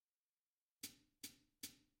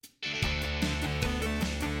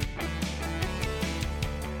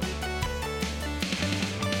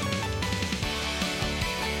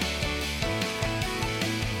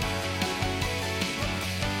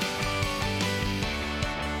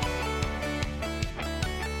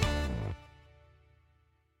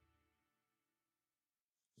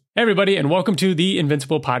Hey everybody, and welcome to the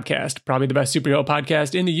Invincible Podcast, probably the best superhero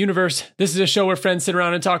podcast in the universe. This is a show where friends sit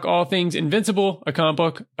around and talk all things Invincible, a comic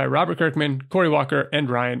book by Robert Kirkman, Corey Walker, and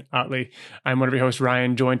Ryan Otley. I'm one of your hosts,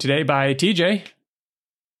 Ryan, joined today by TJ.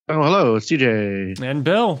 Oh, hello, it's TJ. And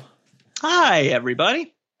Bill. Hi,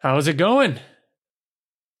 everybody. How's it going?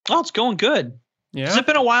 Oh, it's going good. Yeah. Has it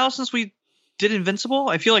been a while since we did Invincible?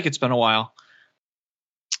 I feel like it's been a while.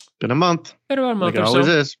 Been a month. Been about a month like or it so. always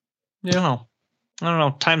is. Yeah. I don't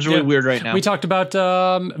know. Time's really weird right now. We talked about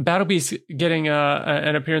Battle Beast getting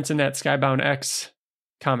an appearance in that Skybound X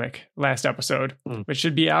comic last episode, which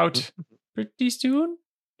should be out pretty soon.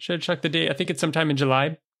 Should have checked the date. I think it's sometime in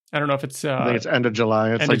July. I don't know if it's... I think it's end of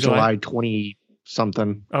July. It's like July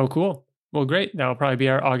 20-something. Oh, cool. Well, great. That'll probably be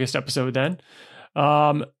our August episode then.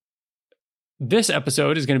 This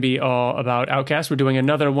episode is going to be all about Outcast. We're doing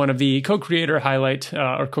another one of the co-creator highlight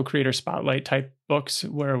or co-creator spotlight type books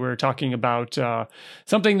where we're talking about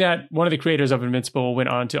something that one of the creators of Invincible went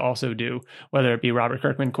on to also do, whether it be Robert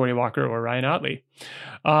Kirkman, Corey Walker, or Ryan Otley.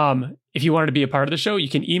 If you wanted to be a part of the show, you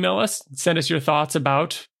can email us, send us your thoughts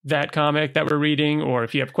about that comic that we're reading, or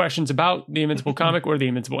if you have questions about the Invincible comic or the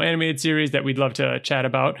Invincible animated series that we'd love to chat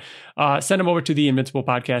about, send them over to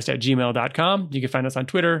theinvinciblepodcast@gmail.com. You can find us on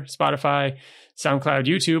Twitter, Spotify, SoundCloud,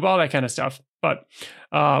 YouTube, all that kind of stuff. But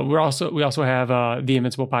we also have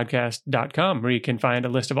theinvinciblepodcast.com, where you can find a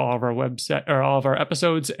list of all of our website or all of our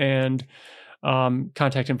episodes and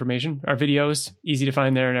contact information, our videos, easy to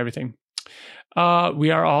find there and everything. We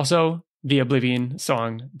are also the Oblivion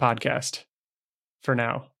Song Podcast for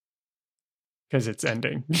now, because it's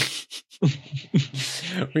ending.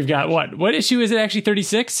 We've got what issue is it actually?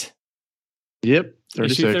 36? Yep.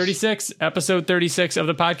 36. Issue 36, episode 36 of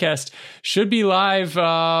the podcast should be live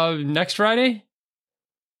next Friday.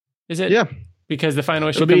 Is it? Yeah. Because the final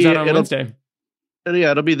issue comes out on Wednesday.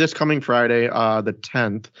 Yeah, it'll be this coming Friday, the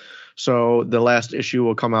 10th. So the last issue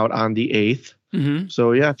will come out on the 8th. Mm-hmm.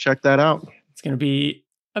 So yeah, check that out. It's going to be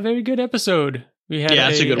a very good episode. We had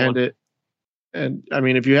it's a good one. And I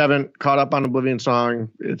mean, if you haven't caught up on Oblivion Song,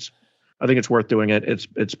 I think it's worth doing it.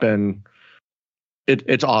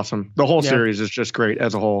 It's awesome. The whole series is just great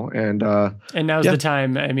as a whole. And now's the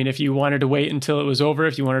time. I mean, if you wanted to wait until it was over,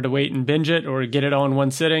 if you wanted to wait and binge it or get it all in one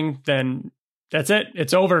sitting, then that's it.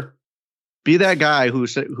 It's over. Be that guy who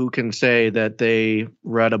can say that they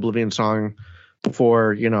read Oblivion Song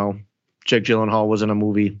before, Jake Gyllenhaal was in a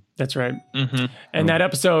movie. That's right. Mm-hmm. And that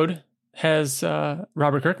episode has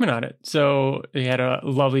Robert Kirkman on it. So we had a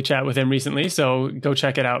lovely chat with him recently. So go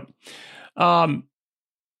check it out.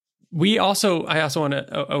 I also want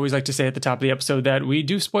to always like to say at the top of the episode that we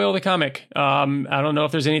do spoil the comic. I don't know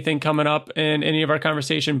if there's anything coming up in any of our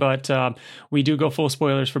conversation, but we do go full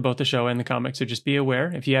spoilers for both the show and the comic. So just be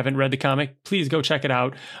aware. If you haven't read the comic, please go check it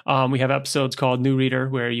out. We have episodes called New Reader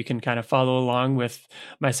where you can kind of follow along with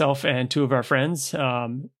myself and two of our friends,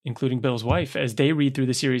 including Bill's wife, as they read through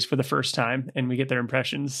the series for the first time, and we get their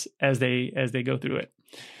impressions as they go through it.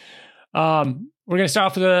 We're going to start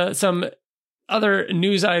off with some other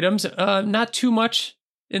news items, not too much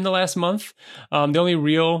in the last month. The only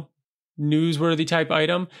real newsworthy type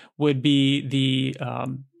item would be the,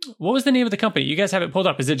 what was the name of the company? You guys have it pulled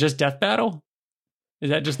up. Is it just Death Battle?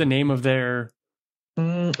 Is that just the name of their?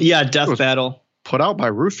 Yeah, Death Battle. Put out by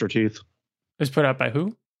Rooster Teeth. It was put out by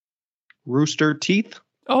who? Rooster Teeth.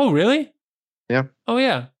 Oh, really? Yeah. Oh,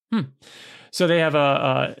 yeah. So they have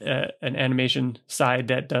an animation side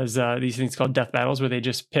that does these things called death battles, where they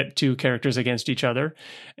just pit two characters against each other.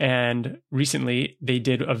 And recently they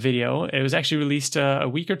did a video. It was actually released a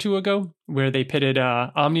week or two ago, where they pitted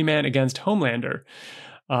Omni-Man against Homelander.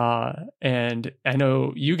 And I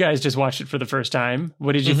know you guys just watched it for the first time.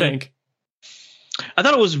 What did you think? I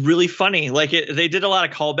thought it was really funny. Like they did a lot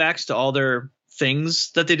of callbacks to all their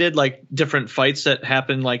things that they did, like different fights that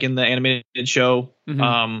happened, like in the animated show.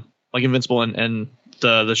 Like Invincible and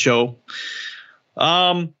the show.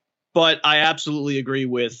 But I absolutely agree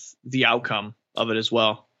with the outcome of it as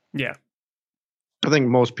well. Yeah. I think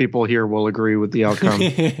most people here will agree with the outcome.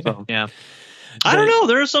 So. Yeah. I don't know.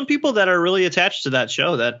 There are some people that are really attached to that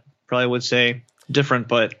show that probably would say different,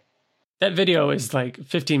 but that video is like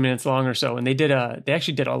 15 minutes long or so. And they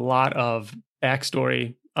actually did a lot of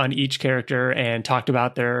backstory on each character and talked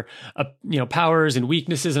about their, powers and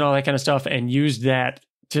weaknesses and all that kind of stuff, and used that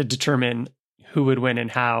to determine who would win and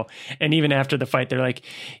how. And even after the fight, they're like,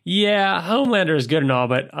 yeah, Homelander is good and all,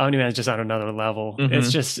 but Omni-Man is just on another level.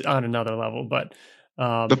 It's just on another level. But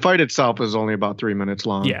the fight itself is only about 3 minutes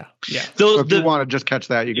long. Yeah. So if you want to just catch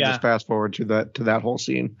that, you can just fast forward to that whole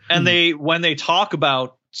scene. And when they talk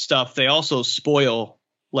about stuff, they also spoil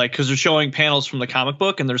like because they're showing panels from the comic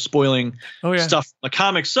book and they're spoiling stuff from the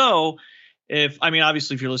comic. So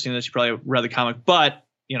obviously if you're listening to this, you probably read the comic, but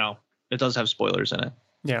it does have spoilers in it.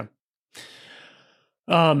 Yeah.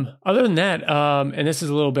 Other than that, and this is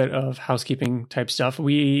a little bit of housekeeping type stuff,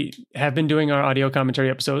 we have been doing our audio commentary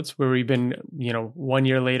episodes where we've been, 1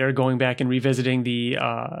 year later going back and revisiting the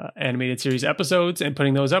animated series episodes and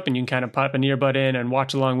putting those up, and you can kind of pop an earbud in and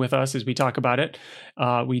watch along with us as we talk about it.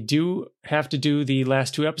 We do have to do the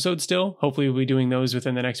last 2 episodes still. Hopefully we'll be doing those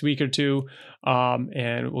within the next week or two,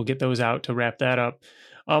 and we'll get those out to wrap that up.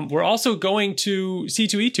 We're also going to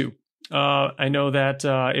C2E2. I know that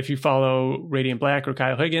if you follow Radiant Black or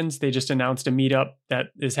Kyle Higgins, they just announced a meetup that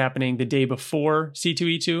is happening the day before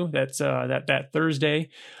C2E2. That's that Thursday,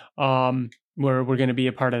 where we're going to be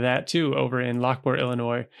a part of that too, over in Lockport,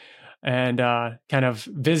 Illinois, and kind of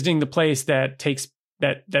visiting the place that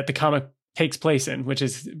the comic takes place in, which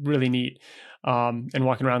is really neat, and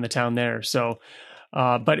walking around the town there. So,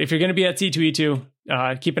 but if you're going to be at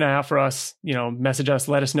C2E2, keep an eye out for us. Message us,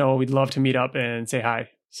 let us know. We'd love to meet up and say hi.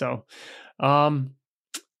 So, other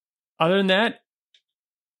than that,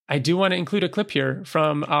 I do want to include a clip here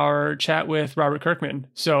from our chat with Robert Kirkman.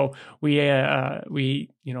 So we after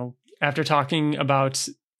talking about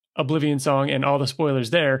Oblivion Song and all the spoilers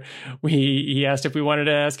there, he asked if we wanted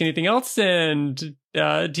to ask anything else, and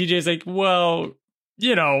TJ's like, well,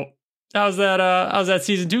 how's that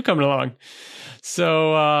season 2 coming along?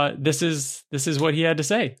 So this is what he had to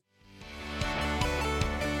say.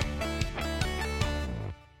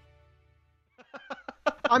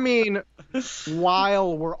 I mean,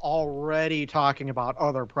 while we're already talking about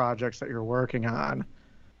other projects that you're working on,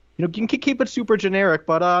 you can keep it super generic.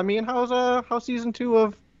 But how's season 2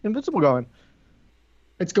 of Invincible going?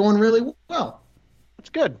 It's going really well. That's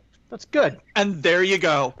good. And there you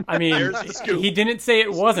go. I mean, he didn't say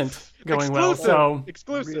it wasn't going well. So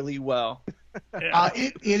exclusive, really well.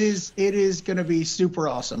 It is going to be super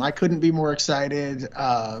awesome. I couldn't be more excited.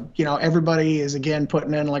 Everybody is again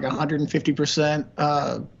putting in like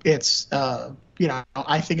 150%.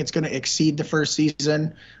 I think it's going to exceed the first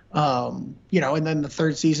season. And then the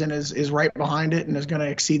third season is right behind it and is going to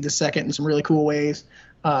exceed the second in some really cool ways.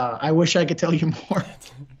 I wish I could tell you more.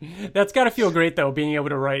 That's got to feel great though, being able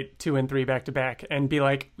to write 2 and 3 back to back and be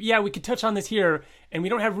like, yeah, we could touch on this here, and we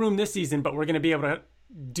don't have room this season, but we're going to be able to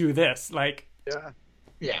do this. Like,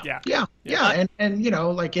 yeah. And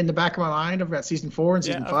like in the back of my mind, I've got season 4 and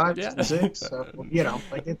season 5, season 6. So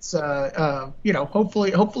it's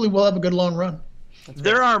hopefully we'll have a good long run.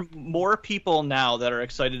 There are more people now that are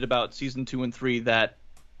excited about season 2 and 3 that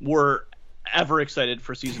were ever excited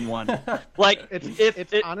for season 1. Like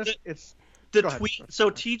it's the tweet. So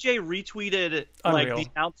TJ retweeted like the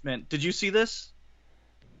announcement. Did you see this?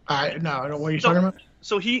 No, I don't know what you're talking about.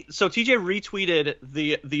 So TJ retweeted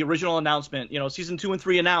the original announcement, season 2 and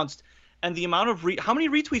 3 announced, and the amount of how many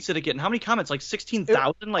retweets did it get and how many comments? Like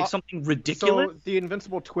 16,000, like something ridiculous. So the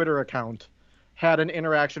Invincible Twitter account had an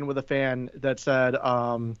interaction with a fan that said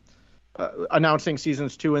announcing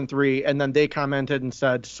seasons 2 and 3, and then they commented and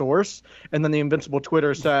said source, and then the Invincible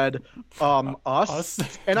Twitter said us,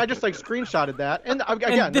 and I just screenshotted that, and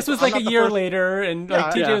again, and this was like a year later, and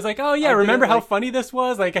TJ was like, oh yeah, remember how funny this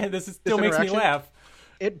was? Like this still makes me laugh.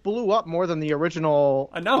 It blew up more than the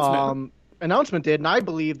original announcement did, and I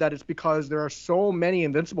believe that it's because there are so many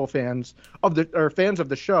Invincible fans of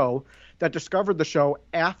the show that discovered the show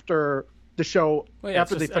after the show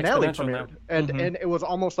after the finale premiered, and it was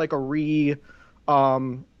almost like a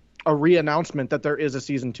re-announcement that there is a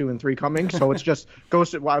season 2 and 3 coming. So it's just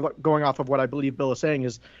going off of what I believe Bill is saying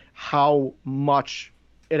is how much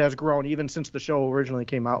it has grown even since the show originally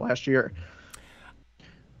came out last year.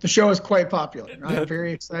 The show is quite popular. I'm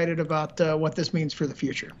very excited about what this means for the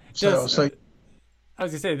future. So I was going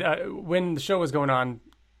to say, when the show was going on,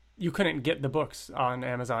 you couldn't get the books on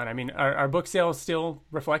Amazon. I mean, are book sales still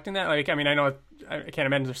reflecting that? Like, I mean, I know I can't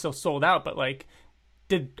imagine they're still sold out, but like,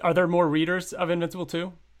 are there more readers of Invincible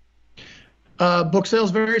 2? Book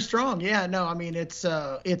sales very strong. Yeah, no, I mean,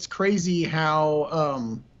 it's crazy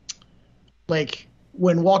how like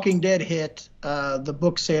when Walking Dead hit, the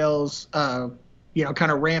book sales kind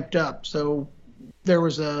of ramped up. So there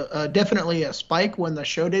was definitely a spike when the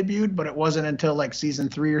show debuted, but it wasn't until like season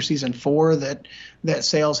 3 or season 4 that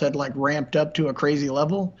sales had like ramped up to a crazy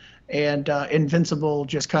level, and Invincible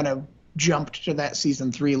just kind of jumped to that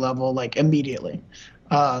season 3 level like immediately.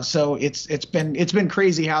 So it's been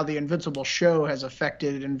crazy how the Invincible show has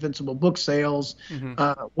affected Invincible book sales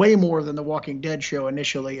way more than the Walking Dead show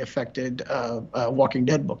initially affected Walking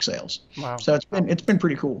Dead book sales. Wow. So it's been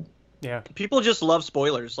pretty cool. Yeah. People just love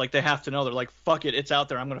spoilers. Like, they have to know. They're like, fuck it, it's out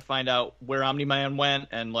there. I'm going to find out where Omni-Man went,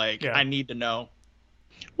 and, like, I need to know.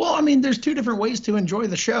 Well, I mean, there's two different ways to enjoy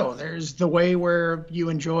the show. There's the way where you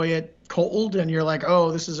enjoy it cold and you're like,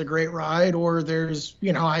 oh, this is a great ride. Or there's,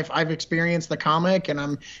 I've experienced the comic and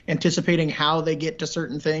I'm anticipating how they get to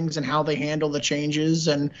certain things and how they handle the changes.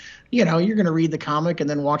 And, you're going to read the comic and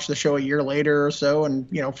then watch the show a year later or so and,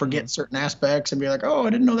 forget certain aspects and be like, oh, I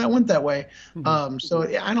didn't know that went that way. So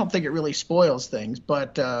I don't think it really spoils things.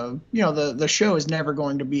 But, the show is never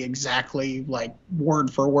going to be exactly like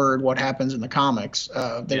word for word what happens in the comics.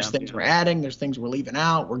 There's things we're adding. There's things we're leaving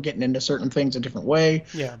out. We're getting into certain things a different way.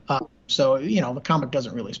 Yeah. So, the comic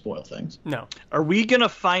doesn't really spoil things. No. Are we going to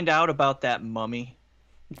find out about that mummy?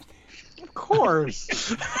 Of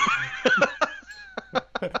course.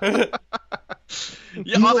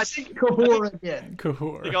 Yeah, I think Cahor again.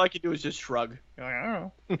 Cahor. I think all I can do is just shrug. Like,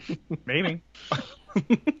 I don't know. Maybe.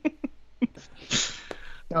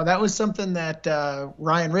 No, that was something that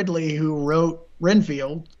Ryan Ridley, who wrote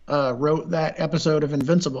Renfield, wrote that episode of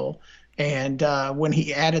Invincible. And when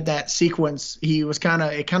he added that sequence, it kind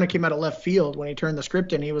of came out of left field when he turned the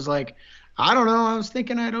script in. He was like, I don't know. I was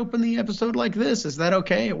thinking I'd open the episode like this. Is that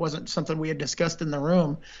okay? It wasn't something we had discussed in the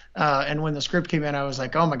room. And when the script came in, I was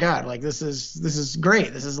like, oh my God, like this is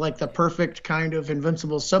great. This is like the perfect kind of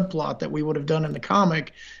Invincible subplot that we would have done in the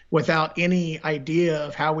comic without any idea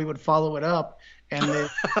of how we would follow it up. And then,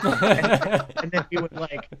 and then he would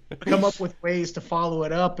like come up with ways to follow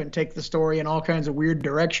it up and take the story in all kinds of weird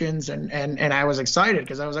directions. And I was excited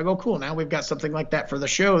because I was like, oh, cool. Now we've got something like that for the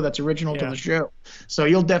show that's original to the show. So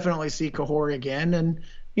you'll definitely see Cahor again. And,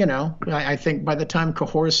 I think by the time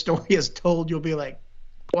Cahor's story is told, you'll be like,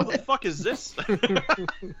 what the fuck is this?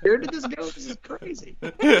 Where did this go? This is crazy.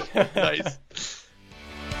 Nice.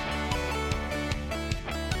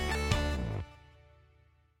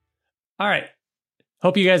 All right.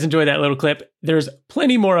 Hope you guys enjoyed that little clip. There's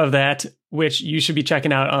plenty more of that, which you should be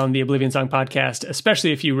checking out on the Oblivion Song podcast,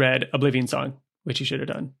 especially if you read Oblivion Song, which you should have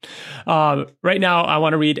done. Right now, I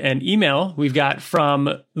want to read an email we've got from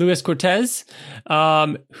Luis Cortez,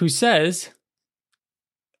 who says,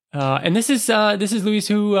 and this is Luis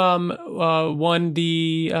who won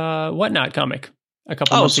the Whatnot comic a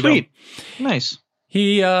couple months ago. Oh, sweet. Nice.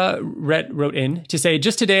 He wrote in to say,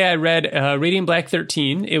 just today I read Radiant Black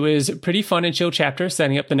 13. It was a pretty fun and chill chapter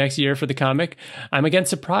setting up the next year for the comic. I'm again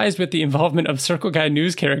surprised with the involvement of Circle Guy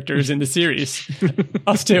news characters in the series.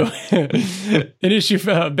 Us too.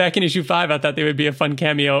 Back in issue 5, I thought they would be a fun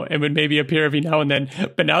cameo and would maybe appear every now and then,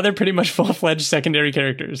 but now they're pretty much full-fledged secondary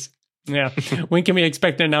characters. Yeah. When can we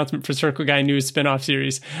expect an announcement for Circle Guy News spin-off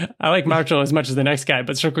series? I like Marshall as much as the next guy,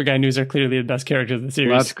 but Circle Guy News are clearly the best characters of the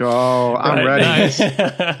series. Let's go. I'm ready. Nice.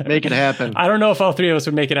 Make it happen. I don't know if all three of us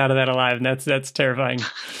would make it out of that alive, and that's terrifying.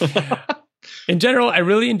 In general, I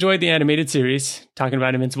really enjoyed the animated series, talking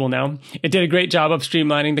about Invincible now. It did a great job of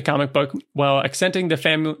streamlining the comic book while accenting the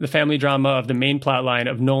family drama of the main plot line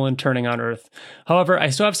of Nolan turning on Earth. However, I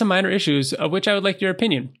still have some minor issues, of which I would like your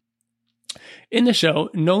opinion. In the show,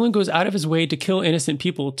 Nolan goes out of his way to kill innocent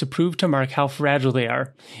people to prove to Mark how fragile they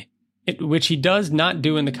are, which he does not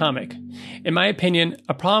do in the comic. In my opinion,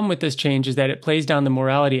 a problem with this change is that it plays down the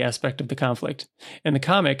morality aspect of the conflict. In the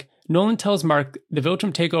comic, Nolan tells Mark the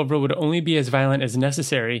Viltrum takeover would only be as violent as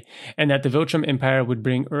necessary, and that the Viltrum Empire would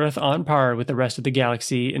bring Earth on par with the rest of the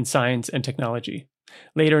galaxy in science and technology.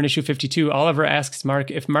 Later in issue 52, Oliver asks Mark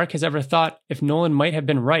if Mark has ever thought if Nolan might have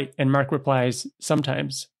been right, and Mark replies,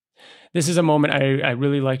 sometimes. This is a moment I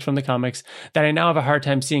really liked from the comics that I now have a hard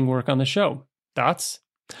time seeing work on the show. Thoughts?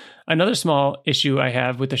 Another small issue I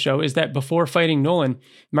have with the show is that before fighting Nolan,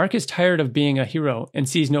 Mark is tired of being a hero and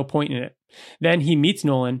sees no point in it. Then he meets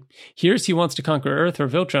Nolan, hears he wants to conquer Earth or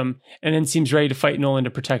Viltrum, and then seems ready to fight Nolan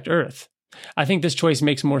to protect Earth. I think this choice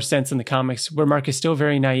makes more sense in the comics, where Mark is still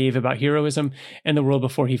very naive about heroism and the world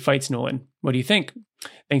before he fights Nolan. What do you think?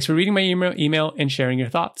 Thanks for reading my email and sharing your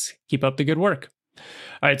thoughts. Keep up the good work.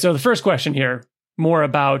 All right, so the first question here, more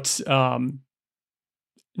about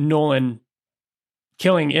Nolan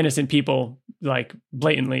killing innocent people like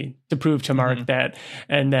blatantly to prove to Mark that,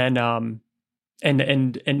 and then and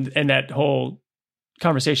that whole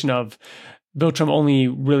conversation of Viltrum only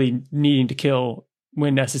really needing to kill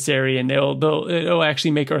when necessary, and it'll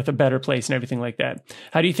actually make Earth a better place and everything like that.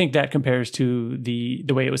 How do you think that compares to the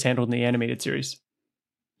way it was handled in the animated series?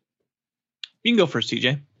 You can go first,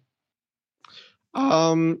 TJ.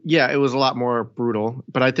 Yeah, it was a lot more brutal,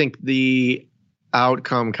 but I think the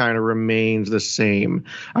outcome kind of remains the same.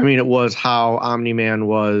 I mean, it was how Omni-Man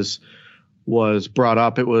was was brought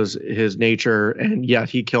up, it was his nature, and yeah,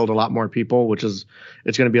 he killed a lot more people, which is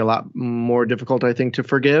it's going to be a lot more difficult, I think, to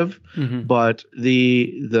forgive. But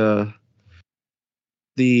the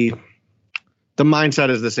mindset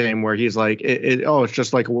is the same, where he's like, it's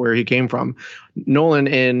just like where he came from. Nolan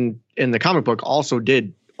in the comic book also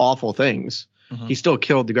did awful things. He still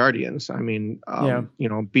killed the Guardians. I mean,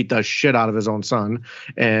 beat the shit out of his own son,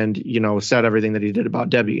 and said everything that he did about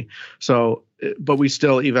Debbie. So, but we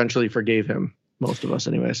still eventually forgave him, most of us,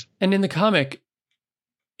 anyways. And in the comic,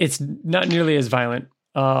 it's not nearly as violent.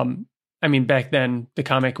 I mean, back then the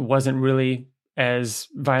comic wasn't really as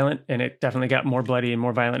violent, and it definitely got more bloody and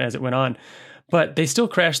more violent as it went on. But they still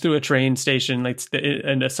crashed through a train station, like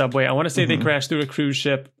in a subway. I want to say they crashed through a cruise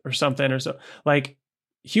ship or something, or so. Like,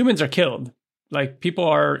 humans are killed. Like, people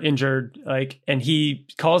are injured, like, and he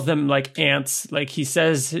calls them like ants. Like, he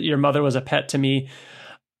says, your mother was a pet to me.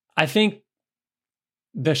 I think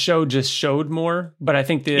the show just showed more, but I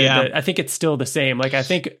think I think it's still the same. Like, I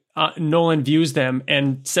think Nolan views them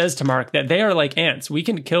and says to Mark that they are like ants. We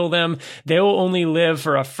can kill them. They will only live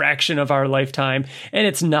for a fraction of our lifetime, and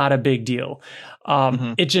it's not a big deal.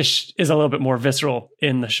 It just is a little bit more visceral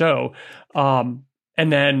in the show. And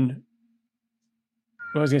then,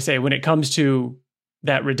 what I was going to say, when it comes to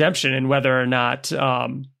that redemption and whether or not,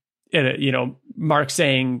 Mark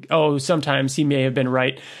saying, oh, sometimes he may have been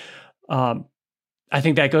right. I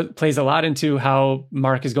think that plays a lot into how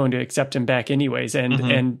Mark is going to accept him back anyways.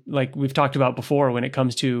 And like we've talked about before, when it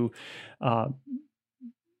comes to,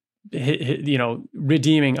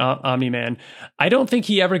 redeeming Omni-Man, I don't think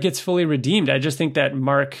he ever gets fully redeemed. I just think that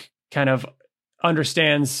Mark kind of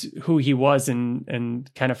understands who he was and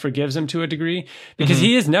kind of forgives him to a degree, because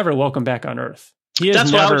he is never welcome back on Earth. He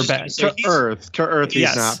is never back to Earth.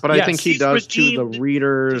 He's not, but I think he does to the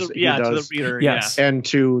readers. To the reader, yes, and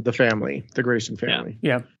to the family, the Grayson family,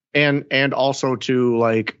 and also to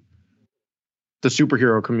like the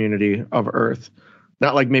superhero community of Earth.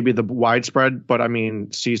 Not like maybe the widespread, but I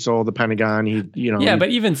mean Cecil, the Pentagon. But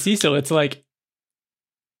even Cecil, it's like,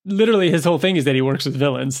 literally his whole thing is that he works with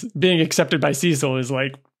villains. Being accepted by Cecil is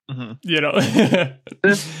like, I'm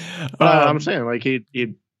saying, like,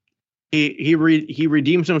 he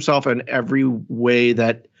redeems himself in every way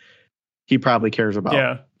that he probably cares about.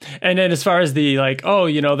 Yeah. And then as far as the like,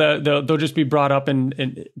 they'll just be brought up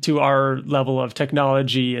in to our level of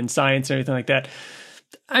technology and science and everything like that.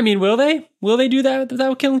 I mean, will they do that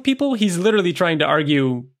without killing people? He's literally trying to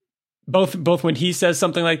argue both when he says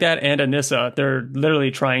something like that and Anissa, they're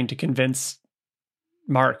literally trying to convince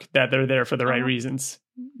Mark that they're there for the right reasons.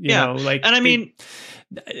 You know, like, and I mean,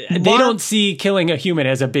 they don't see killing a human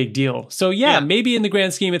as a big deal. So maybe in the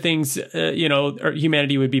grand scheme of things,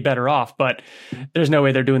 humanity would be better off, but there's no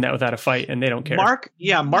way they're doing that without a fight, and they don't care.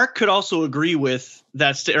 Mark could also agree with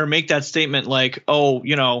that or make that statement like,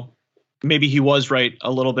 maybe he was right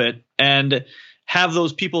a little bit, and have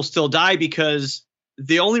those people still die, because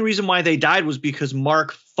the only reason why they died was because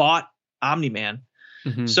Mark fought Omni-Man.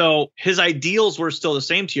 So his ideals were still the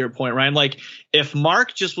same, to your point, Ryan. Like, if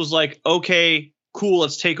Mark just was like, okay, cool,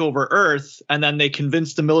 let's take over Earth, and then they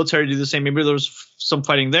convinced the military to do the same, maybe there was some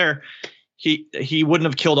fighting there, he wouldn't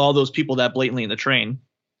have killed all those people that blatantly in the train.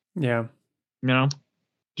 Yeah. Do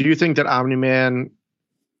you think that Omni-Man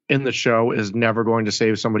in the show is never going to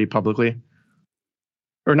save somebody publicly?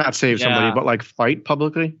 Or not save somebody, but like fight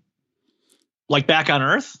publicly? Like back on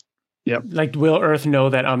Earth? Yep. Like, will Earth know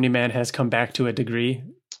that Omni-Man has come back to a degree?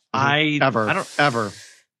 Ever.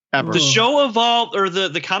 The show evolved, or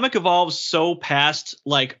the comic evolves so past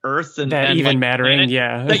like Earth and even like, mattering,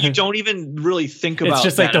 that you don't even really think about. It's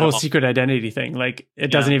just like the whole secret identity thing. Like,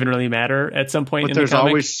 it doesn't even really matter at some point. But there's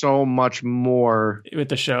always so much more with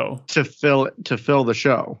the show to fill the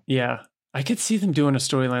show. Yeah. I could see them doing a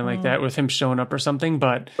storyline like that with him showing up or something,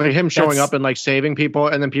 but like him showing up and like saving people,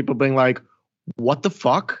 and then people being like, "What the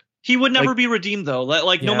fuck?" He would never be redeemed, though.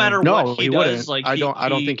 Like no matter what he does, like I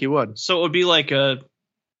don't think he would. So it would be like I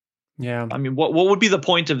mean, what would be the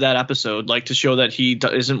point of that episode? Like, to show that he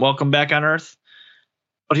isn't welcome back on Earth,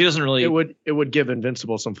 but he doesn't really. It would give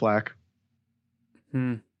Invincible some flack.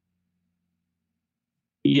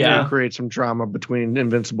 Yeah, create some drama between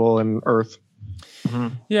Invincible and Earth.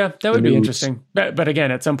 Yeah, that would be interesting. But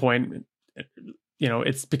again, at some point,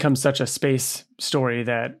 it's become such a space story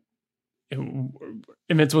that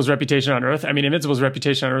Invincible's reputation on Earth. I mean, Invincible's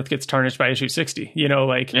reputation on Earth gets tarnished by issue 60.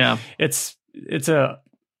 It's a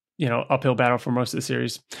uphill battle for most of the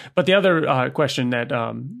series. But the other question that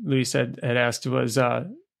Louis had asked was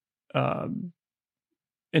in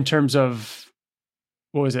terms of,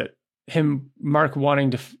 what was it? Mark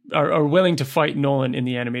wanting to or willing to fight Nolan in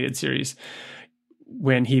the animated series,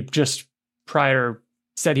 when he just prior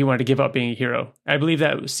said he wanted to give up being a hero. I believe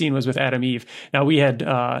that scene was with Adam Eve. Now, we had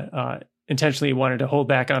intentionally wanted to hold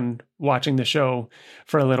back on watching the show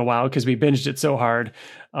for a little while because we binged it so hard,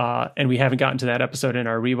 and we haven't gotten to that episode in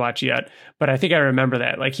our rewatch yet. But I think I remember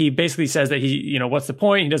that. Like, he basically says that he, what's the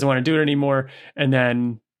point? He doesn't want to do it anymore. And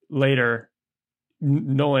then later,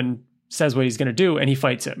 Nolan says what he's going to do, and he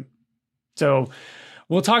fights him. So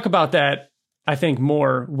we'll talk about that, I think,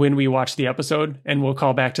 more when we watch the episode, and we'll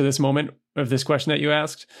call back to this moment of this question that you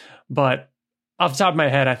asked. But off the top of my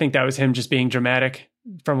head, I think that was him just being dramatic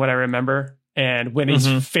from what I remember. And when he's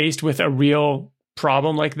faced with a real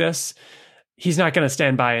problem like this, he's not going to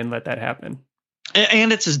stand by and let that happen.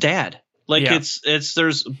 And it's his dad. Like, it's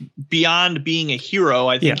there's beyond being a hero.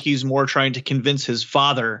 I think he's more trying to convince his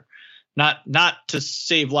father, not to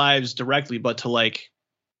save lives directly, but to, like,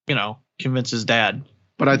 convince his dad.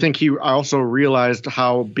 But I think he also realized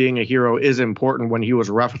how being a hero is important when he was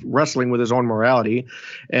wrestling with his own morality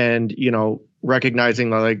and,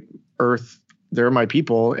 recognizing that, like, Earth, they're my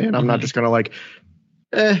people, and I'm not just going to, like,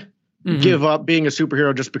 give up being a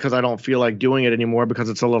superhero just because I don't feel like doing it anymore because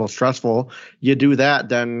it's a little stressful. You do that,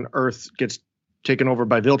 then Earth gets taken over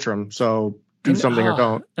by Viltrum. So do something or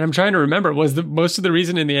don't. And I'm trying to remember, was most of the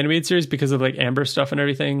reason in the animated series because of, like, Amber stuff and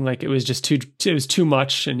everything? Like, it was just too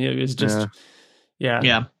much, and it was just...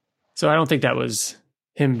 Yeah. So I don't think that was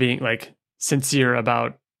him being, like, sincere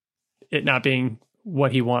about it not being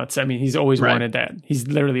what he wants. I mean, he's always wanted that. He's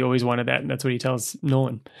literally always wanted that. And that's what he tells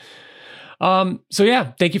Nolan. So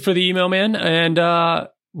yeah, thank you for the email, man. And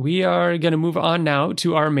we are going to move on now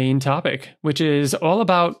to our main topic, which is all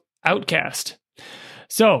about Outcast.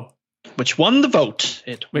 So, which won the vote.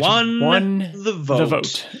 It won the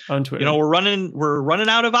vote on Twitter. We're running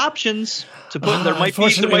out of options to put. There might be.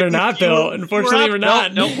 Unfortunately, we're not, Bill. Unfortunately, we're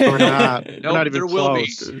not. No, we're not. We're not even there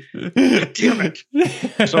close. Will be. Damn it!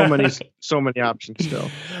 So many options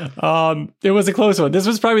still. It was a close one. This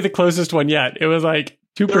was probably the closest one yet. It was like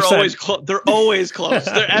 2%. They're always close.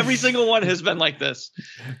 Every single one has been like this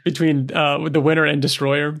between the winner and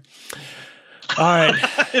destroyer. All right.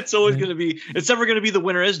 It's always going to be. It's never going to be the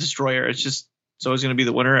winner is destroyer. It's always going to be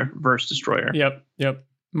the winner versus destroyer. Yep.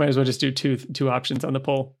 Might as well just do two options on the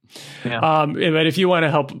poll. Yeah. But if you want to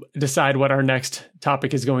help decide what our next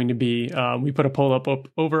topic is going to be, we put a poll up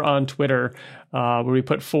over on Twitter where we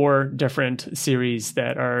put 4 different series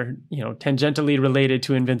that are, tangentially related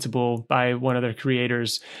to Invincible by one of their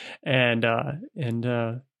creators, and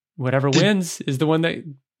whatever wins is the one that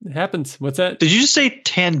happens. What's that? Did you just say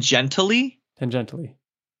tangentially? Tangentially.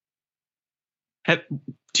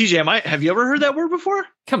 TJ, have you ever heard that word before?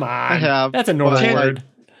 Come on. I have. That's a normal word.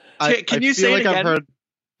 Can you say it again? I've heard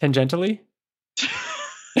tangentially?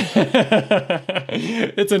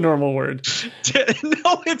 It's a normal word.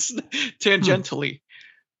 No, it's tangentially.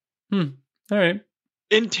 All right.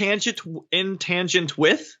 In tangent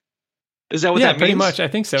with? Is that what that means? Yeah, pretty much. I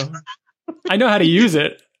think so. I know how to use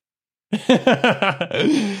it.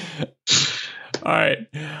 All right.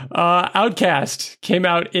 Outcast came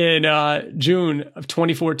out in June of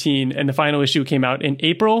 2014, and the final issue came out in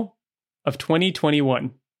April of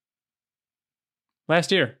 2021.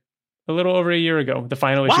 Last year. A little over a year ago, the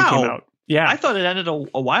final issue came out. Yeah. I thought it ended a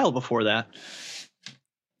while before that.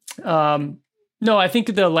 No, I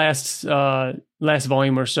think the last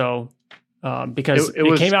volume or so, because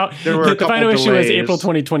it came out, the final issue was April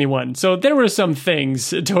 2021. So there were some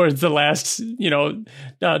things towards the last,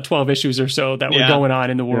 12 issues or so that were going on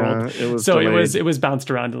in the world. Yeah, it was bounced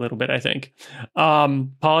around a little bit, I think. Paul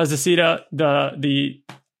Azaceta, the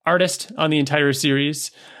artist on the entire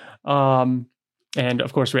series, and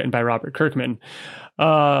of course written by Robert Kirkman.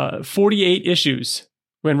 48 issues.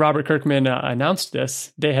 When Robert Kirkman announced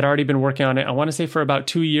this, they had already been working on it, I want to say, for about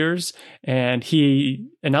 2 years. And he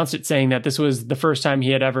announced it saying that this was the first time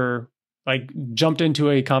he had ever jumped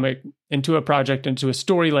into a comic, into a project, into a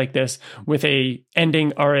story like this with a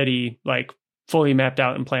ending already fully mapped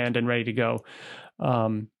out and planned and ready to go.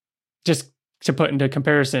 Just to put into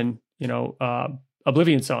comparison,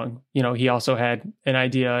 Oblivion Song, he also had an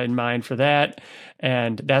idea in mind for that.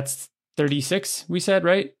 And that's 36, we said,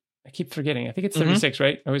 right? I keep forgetting. I think it's 36,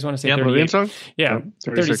 right? I always want to say 38. Song? Yeah,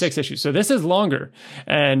 36 issues. So this is longer.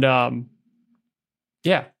 And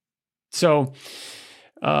So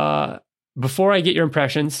before I get your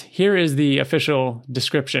impressions, here is the official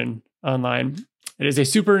description online. It is a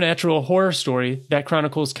supernatural horror story that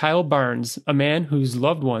chronicles Kyle Barnes, a man whose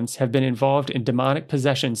loved ones have been involved in demonic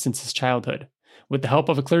possession since his childhood. With the help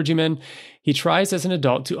of a clergyman, he tries as an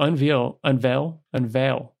adult to unveil,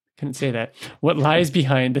 couldn't say that, what lies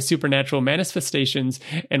behind the supernatural manifestations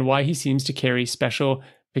and why he seems to carry special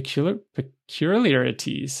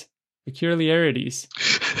peculiarities. Peculiarities.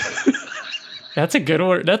 That's a good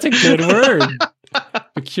word. That's a good word.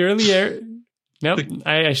 Peculiar. Nope,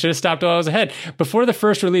 I should have stopped while I was ahead. Before the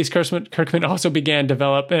first release, Kirkman also began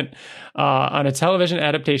development on a television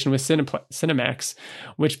adaptation with Cinemax,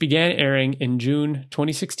 which began airing in June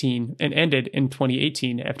 2016 and ended in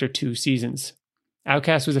 2018 after 2 seasons.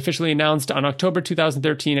 Outcast was officially announced on October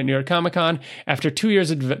 2013 at New York Comic Con. After 2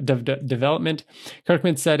 years of development,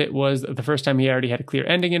 Kirkman said it was the first time he already had a clear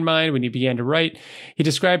ending in mind when he began to write. He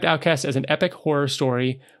described Outcast as an epic horror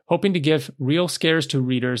story, hoping to give real scares to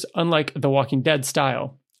readers, unlike The Walking Dead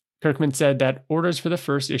style. Kirkman said that orders for the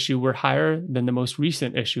first issue were higher than the most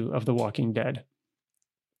recent issue of The Walking Dead.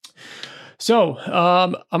 So,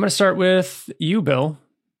 I'm going to start with you, Bill.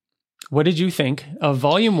 What did you think of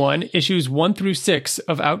Volume 1, Issues 1 through 6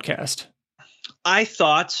 of Outcast? I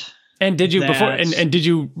thought... And did you before? And did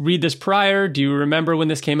you read this prior? Do you remember when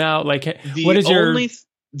this came out? Like, what is your...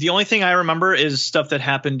 The only thing I remember is stuff that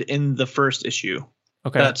happened in the first issue.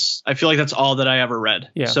 Okay. I feel like that's all that I ever read.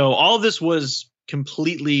 Yeah. So all of this was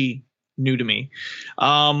completely new to me.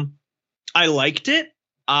 I liked it.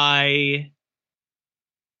 I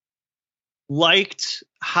liked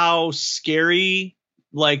how scary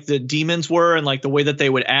like the demons were, and like the way that they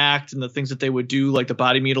would act and the things that they would do, like the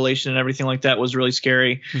body mutilation and everything like that was really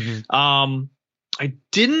scary. Mm-hmm. I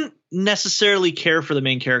didn't necessarily care for the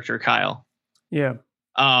main character, Kyle. Yeah.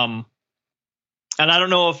 And I don't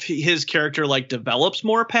know if his character like develops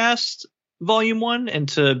more past Volume 1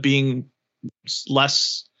 into being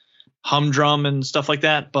less humdrum and stuff like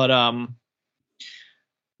that. But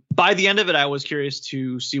by the end of it, I was curious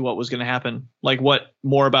to see what was going to happen. Like what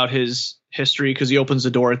more about his history, because he opens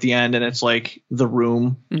the door at the end and it's like the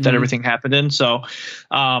room that everything happened in. So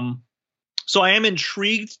I am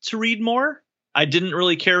intrigued to read more. I didn't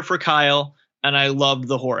really care for Kyle, and I loved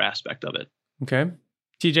the horror aspect of it. Okay.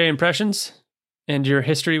 TJ, impressions and your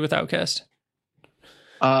history with Outcast?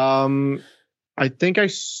 I think I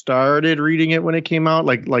started reading it when it came out,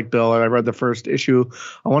 like Bill. I read the first issue.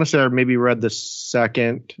 I want to say I maybe read the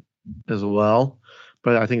second as well,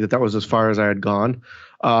 but I think that was as far as I had gone.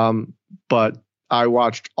 But I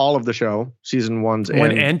watched all of the show, season 1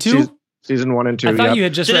 and 2. Season 1 and 2. I thought you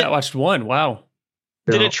had just watched 1. Wow.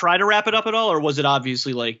 Did it try to wrap it up at all, or was it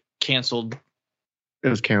obviously like canceled? It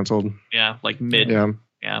was canceled. Yeah, like mid. Yeah.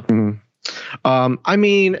 Yeah. Mm-hmm. I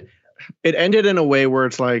mean, it ended in a way where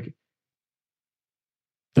it's like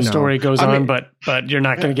the story goes on, but you're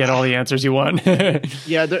not going to get all the answers you want.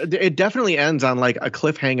 Yeah, it definitely ends on like a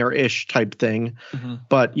cliffhanger-ish type thing. Mm-hmm.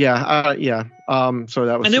 But yeah. So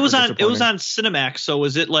that was. And it was on Cinemax. So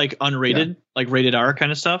was it like unrated, like rated R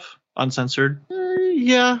kind of stuff, uncensored?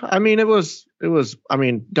 Yeah, I mean it was. I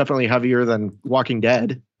mean, definitely heavier than Walking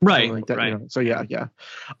Dead. Right. Like that, right. You know? So yeah.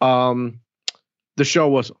 The show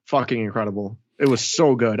was fucking incredible. It was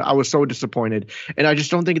so good. I was so disappointed. And I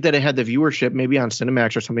just don't think that it had the viewership maybe on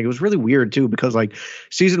Cinemax or something. It was really weird too, because like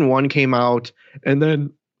season 1 came out and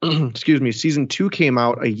then season 2 came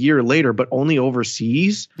out a year later, but only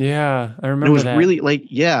overseas. Yeah, I remember. It was that. Really like,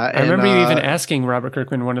 yeah. I remember you even asking Robert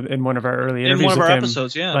Kirkman in one of our early interviews. In one of our him,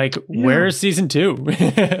 episodes, yeah. Like, where's season 2?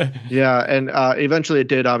 Yeah, and eventually it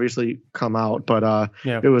did obviously come out, but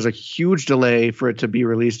it was a huge delay for it to be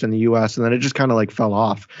released in the US, and then it just kind of like fell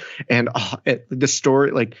off. And the story,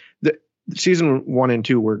 like the season 1 and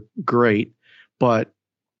 2 were great, but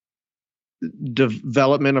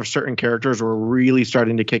development of certain characters were really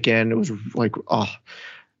starting to kick in. It was like,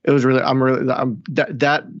 it was really,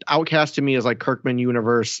 that Outcast to me is like Kirkman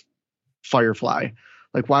universe Firefly.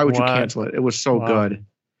 Like, why would you cancel it? It was so good.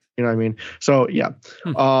 You know what I mean? So yeah.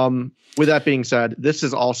 With that being said, this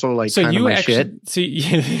is also like kind of my shit. So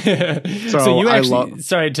you actually,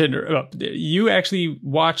 sorry to interrupt. You actually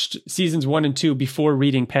watched seasons 1 and 2 before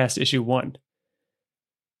reading past issue 1.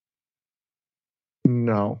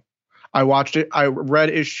 No. I watched it. I read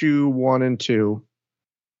issue 1 and 2,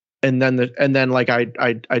 and then like I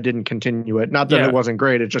didn't continue it. Not that it wasn't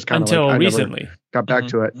great. It just kind of until recently got back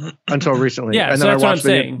to it until recently. Yeah, and so then that's I watched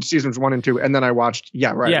what I'm saying. Seasons 1 and 2, and then I watched.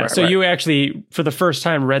 Yeah, right. Yeah, right, so right. you actually for the first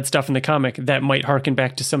time read stuff in the comic that might harken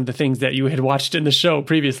back to some of the things that you had watched in the show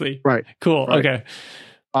previously. Right. Cool. Right. Okay.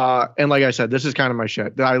 And like I said, this is kind of my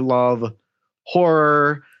shit. I love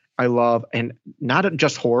horror. I love, and not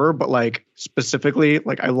just horror, but like specifically,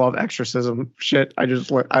 like I love exorcism shit.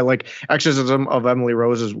 I like Exorcism of Emily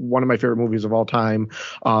Rose is one of my favorite movies of all time.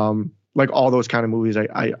 Like all those kind of movies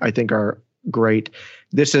I think are great.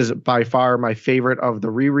 This is by far my favorite of the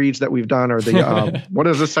rereads that we've done, or the what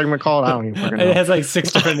is this segment called? I don't even fucking know. It has like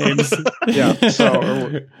 6 different names. Yeah, so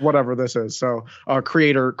or whatever this is. So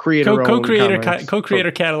co-creator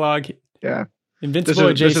catalog. Yeah, Invincible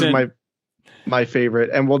Adjacent. my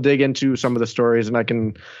favorite, and we'll dig into some of the stories, and I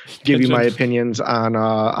can give you my opinions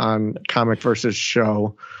on comic versus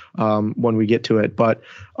show when we get to it. But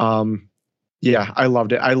yeah, I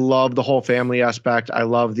loved it. I love the whole family aspect. I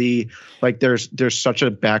love there's such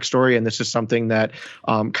a backstory, and this is something that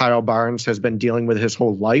Kyle Barnes has been dealing with his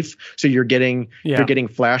whole life. So you're getting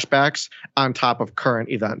flashbacks on top of current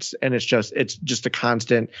events, and it's just a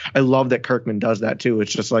constant. I love that Kirkman does that too.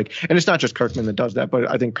 It's just like, and it's not just Kirkman that does that, but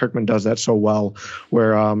I think Kirkman does that so well,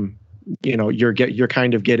 where you're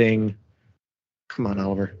kind of getting. Come on,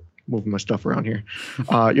 Oliver, moving my stuff around here.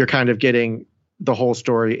 You're kind of getting the whole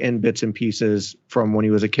story in bits and pieces from when he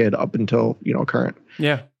was a kid up until, current.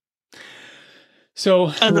 Yeah. So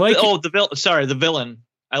the villain.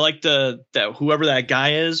 I like that whoever that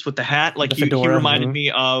guy is with the hat, like he reminded me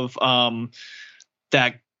of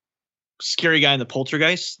that scary guy in the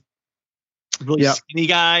Poltergeist. Really skinny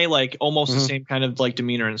guy, like almost the same kind of like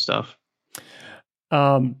demeanor and stuff.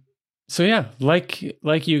 So yeah, like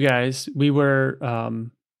you guys, we were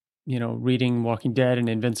reading Walking Dead and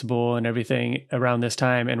Invincible and everything around this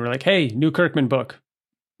time. And we're like, hey, new Kirkman book.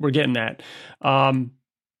 We're getting that.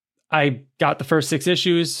 I got the first 6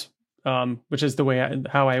 issues, which is the way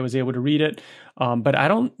how I was able to read it. But I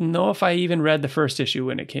don't know if I even read the first issue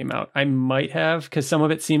when it came out. I might have, because some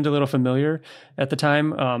of it seemed a little familiar at the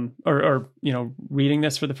time, or reading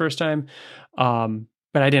this for the first time.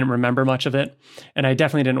 But I didn't remember much of it. And I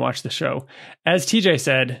definitely didn't watch the show. As TJ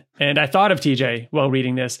said, and I thought of TJ while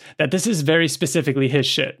reading this, that this is very specifically his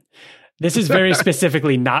shit. This is very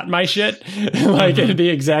specifically not my shit. Like the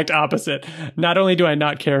exact opposite. Not only do I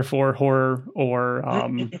not care for horror or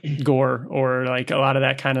gore or like a lot of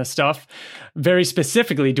that kind of stuff, very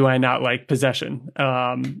specifically do I not like possession.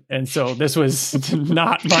 And so this was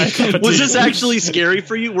not my cup of tea. Was this actually scary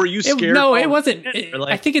for you? Were you scared? No, it wasn't.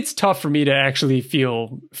 I think it's tough for me to actually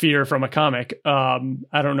feel fear from a comic.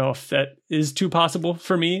 I don't know if that is too possible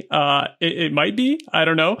for me. It might be. I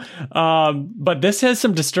don't know. But this has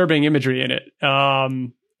some disturbing imagery in it.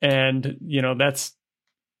 And that's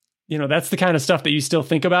the kind of stuff that you still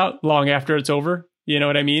think about long after it's over. You know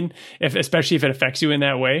what I mean? Especially if it affects you in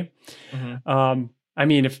that way. Mm-hmm. I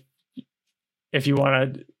mean, if you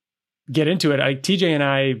want to get into it, TJ and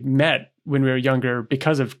I met when we were younger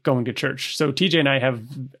because of going to church. So TJ and I have,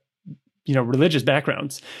 religious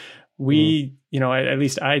backgrounds. We, at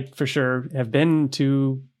least I for sure have been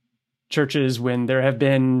to churches when there have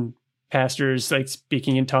been pastors like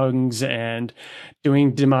speaking in tongues and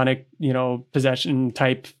doing demonic, possession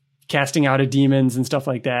type casting out of demons and stuff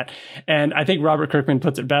like that. And I think Robert Kirkman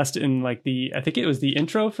puts it best in like I think it was the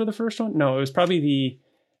intro for the first one. No, it was probably the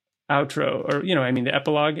outro or, the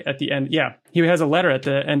epilogue at the end. Yeah. He has a letter at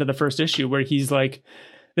the end of the first issue where he's like,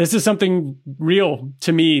 this is something real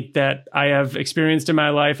to me that I have experienced in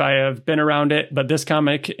my life. I have been around it, but this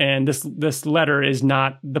comic and this letter is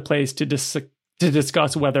not the place to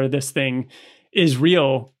discuss whether this thing is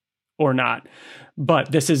real or not.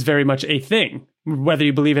 But this is very much a thing. Whether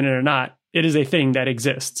you believe in it or not, it is a thing that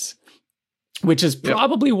exists, which is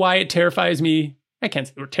probably why it terrifies me. I can't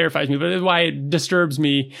say it terrifies me, but it's why it disturbs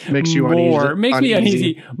me. Makes you more, uneasy. Makes me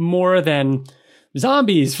uneasy more than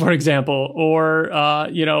zombies, for example, or,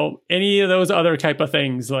 any of those other type of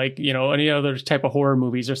things, like, any other type of horror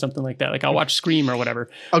movies or something like that. Like I'll watch Scream or whatever.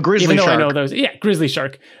 A grizzly shark. I know those. Yeah, grizzly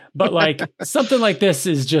shark. But like something like this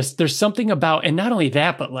is just, there's something about, and not only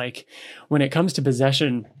that, but like when it comes to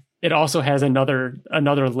possession, it also has another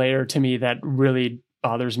layer to me that really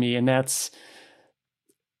bothers me. And that's,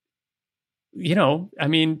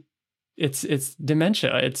 it's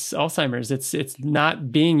dementia, it's Alzheimer's, it's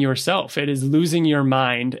not being yourself. It is losing your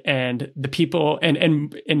mind, and the people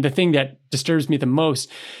and the thing that disturbs me the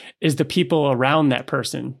most is the people around that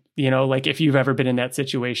person. Like if you've ever been in that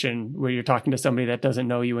situation where you're talking to somebody that doesn't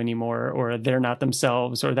know you anymore, or they're not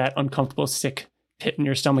themselves, or that uncomfortable sick pit in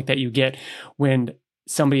your stomach that you get when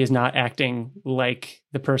somebody is not acting like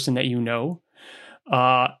the person that you know.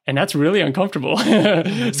 And that's really uncomfortable.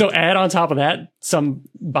 So add on top of that some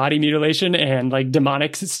body mutilation and like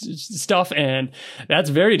demonic stuff, and that's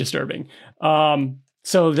very disturbing.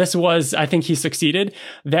 So this was, I think he succeeded.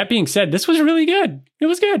 That being said, this was really good. It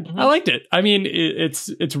was good. Mm-hmm. I liked it. I mean, it's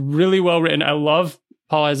really well written. I love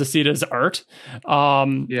Paul Azaceta's art.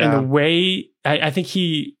 And the way I think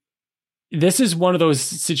this is one of those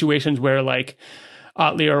situations where like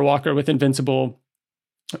Otley or Walker with Invincible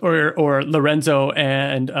or Lorenzo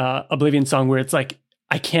and Oblivion Song, where it's like,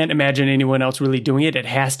 I can't imagine anyone else really doing it. It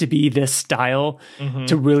has to be this style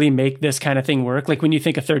to really make this kind of thing work. Like when you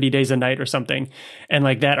think of 30 Days a Night or something, and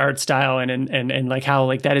like that art style and like how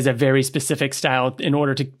like that is a very specific style in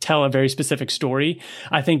order to tell a very specific story.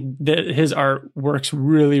 I think that his art works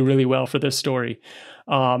really, really well for this story.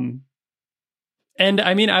 And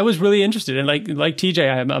I mean, I was really interested in like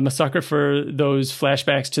TJ, I'm a sucker for those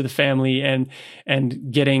flashbacks to the family and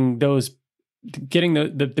getting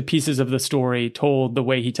the pieces of the story told the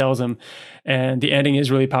way he tells them. And the ending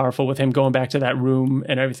is really powerful with him going back to that room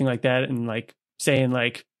and everything like that. And like saying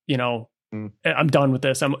like, you know, I'm done with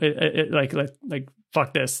this. I'm like,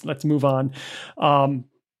 fuck this. Let's move on.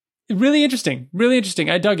 Really interesting.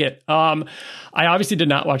 I dug it. I obviously did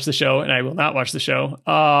not watch the show and I will not watch the show.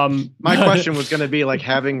 My question was going to be like,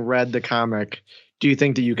 having read the comic, do you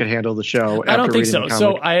think that you could handle the show? I don't think so.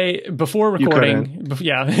 So before recording,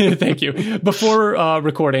 thank you. Before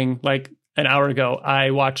recording, like an hour ago,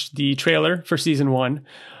 I watched the trailer for season 1.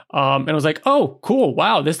 And I was like, oh, cool.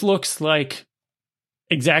 Wow. This looks like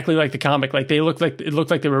exactly like the comic. Like it looked like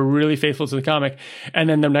they were really faithful to the comic. And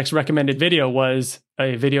then the next recommended video was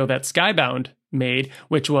a video that Skybound made,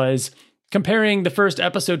 which was comparing the first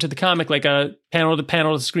episode to the comic, like a panel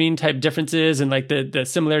to screen type differences and like the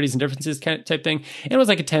similarities and differences type thing. And it was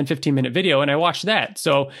like a 10-15 minute video. And I watched that.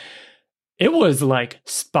 So it was like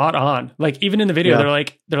spot on. Like even in the video, they're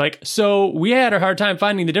like, so we had a hard time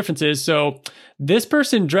finding the differences. So this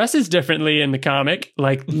person dresses differently in the comic,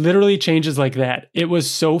 like literally changes like that. It was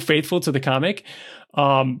so faithful to the comic.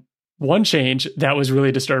 One change that was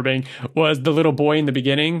really disturbing was the little boy in the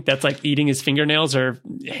beginning that's like eating his fingernails or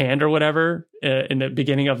hand or whatever in the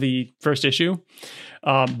beginning of the first issue.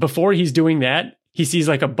 Before he's doing that, he sees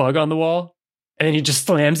like a bug on the wall and then he just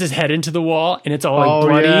slams his head into the wall and it's all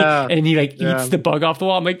like bloody and he like eats the bug off the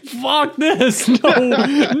wall. I'm like, fuck this.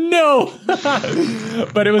 No.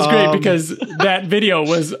 But it was great because that video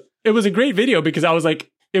was a great video because I was like,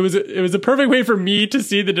 it was a perfect way for me to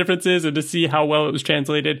see the differences and to see how well it was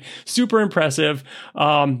translated. Super impressive.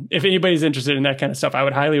 If anybody's interested in that kind of stuff, I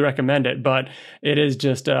would highly recommend it, but it is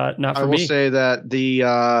just not for me. I will say that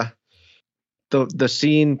the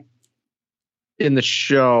scene in the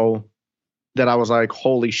show that I was like,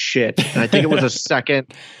 holy shit. And I think it was the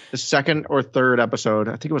second or third episode.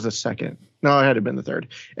 I think it was the second. No, it had to have been the third.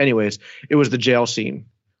 Anyways, it was the jail scene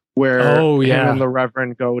where him and the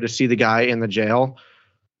Reverend go to see the guy in the jail.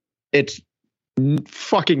 It's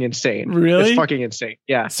fucking insane. Really? It's fucking insane.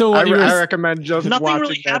 Yeah. So I recommend just nothing watching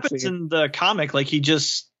really happens in the comic. Like he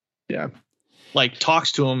just like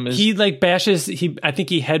talks to him. He like bashes. I think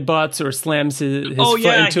he headbutts or slams his foot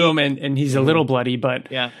into him, and he's a little bloody. But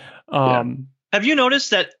have you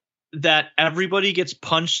noticed that everybody gets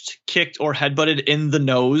punched, kicked, or headbutted in the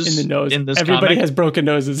nose? In the nose. In this everybody comic? has broken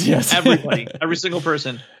noses. Yes. Everybody. Every single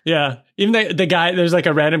person. Yeah. Even the guy, there's like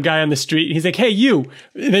a random guy on the street. He's like, hey, you.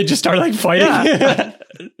 And they just start like fighting.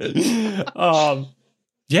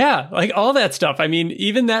 Yeah. Like all that stuff. I mean,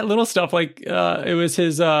 even that little stuff, like it was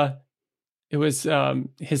his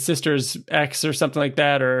sister's ex or something like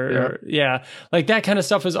that. Or like that kind of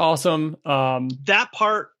stuff was awesome. That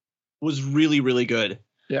part was really, really good.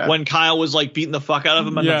 Yeah. When Kyle was like beating the fuck out of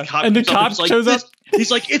him, and the cop shows up. He's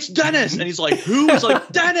like, "It's Dennis," and he's like, "Who?" He's like,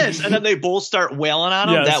 "Dennis," and then they both start wailing on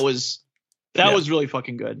him. Yes. That was really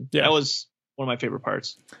fucking good. Yeah. That was one of my favorite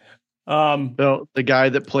parts. So the guy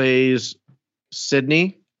that plays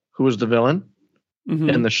Sydney, who was the villain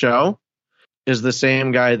in the show, is the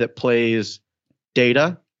same guy that plays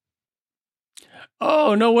Data.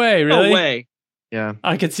 Oh, no way! Really? No way. Yeah,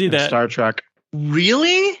 I could see that. Star Trek.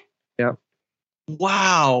 Really? Yeah.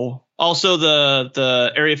 Wow. Also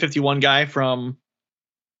the Area 51 guy from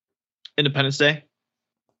Independence Day.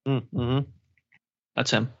 Mm-hmm.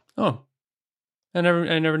 That's him. Oh, I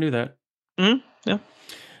never knew that. Mm-hmm. Yeah.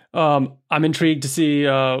 I'm intrigued to see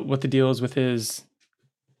what the deal is with his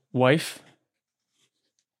wife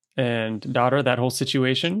and daughter, that whole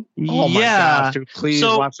situation. Oh my gosh, dude, please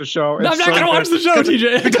watch the show. I'm not going to watch the show,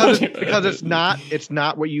 TJ. because it's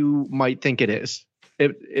not what you might think it is.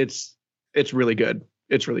 It's really good.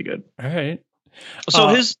 It's really good. All right.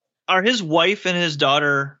 So are his wife and his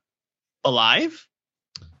daughter alive?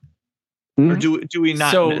 Or do we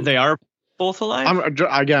not? So, they are both alive? I'm going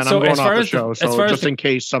off the show, so just in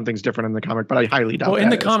case something's different in the comic, but I highly doubt that. Well, in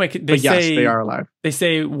the comic, they say... yes, they are alive. They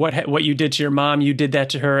say what you did to your mom, you did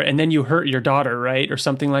that to her, and then you hurt your daughter, right? Or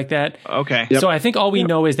something like that. Okay. Yep. So I think all we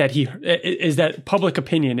know is that public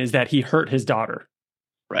opinion is that he hurt his daughter.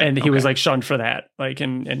 Right. And he was like shunned for that, like,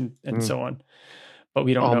 and so on. But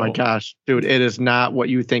we don't know. Oh my gosh, dude, it is not what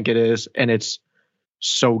you think it is. And it's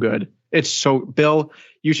so good. It's so Bill.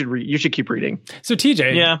 You should read. You should keep reading. So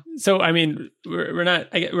TJ. Yeah. So I mean, we're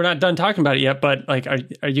not done talking about it yet. But like,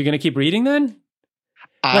 are you going to keep reading then?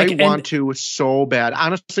 I want to so bad.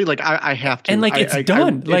 Honestly, like I have to. And like it's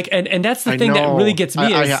done. And that's the thing that really gets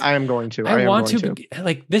me. I am going to. I want to.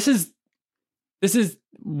 Like this is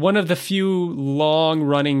one of the few long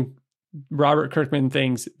running Robert Kirkman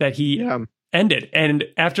things that he ended. And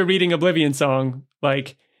after reading Oblivion Song,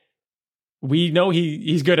 like we know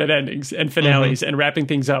he's good at endings and finales and wrapping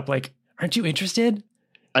things up. Like, aren't you interested?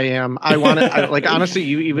 I am. I want to. Like honestly,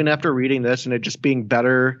 even after reading this and it just being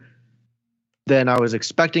better than I was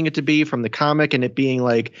expecting it to be from the comic, and it being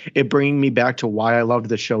like it bringing me back to why I loved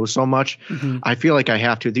the show so much. I feel like I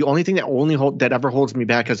have to. The only thing that ever holds me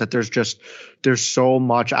back is that there's so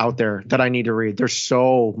much out there that I need to read. There's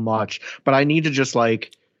so much, but I need to just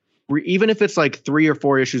like even if it's like 3 or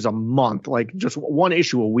 4 issues a month, like just one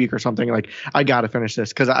issue a week or something. Like I got to finish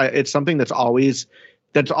this because it's something that's always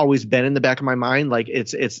been in the back of my mind. Like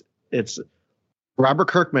it's Robert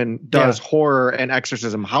Kirkman does horror and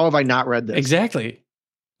exorcism. How have I not read this? Exactly.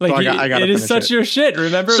 Like so I gotta it is such your shit.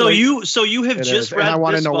 Remember? So like, you have just read. And I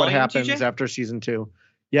want to this know what volume, happens TJ? after season 2.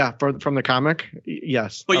 Yeah, from the comic.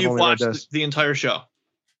 Yes, But you've watched the entire show.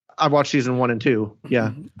 I've watched season 1 and 2.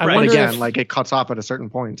 Yeah, but again, like it cuts off at a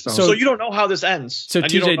certain point. So you don't know how this ends. So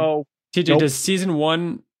and you don't know. TJ, does season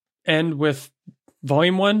 1 end with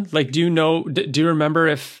volume 1? Like, do you remember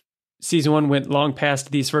if season 1 went long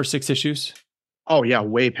past these first 6 issues? Oh yeah,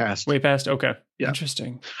 way past. Okay. Yeah.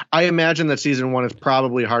 Interesting. I imagine that season 1 is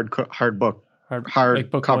probably hard book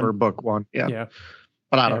cover book 1. Yeah. Yeah.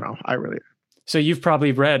 But I don't know. I really. So you've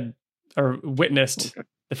probably read or witnessed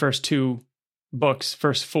the first 2 books,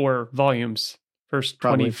 first 4 volumes, first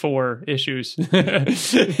 24 issues.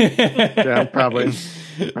 Yeah, probably.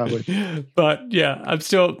 But yeah,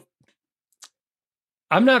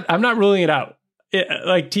 I'm not ruling it out.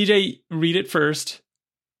 Like TJ, read it first.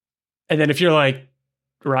 And then if you're like,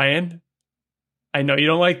 Ryan, I know you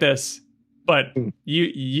don't like this, but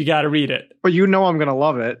you got to read it. But you know I'm going to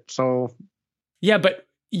love it. So yeah, but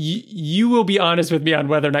you will be honest with me on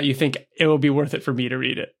whether or not you think it will be worth it for me to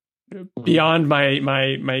read it. Beyond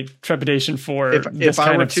my trepidation for this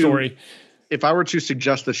kind of story. If I were to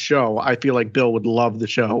suggest the show, I feel like Bill would love the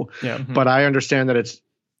show. Yeah. But I understand that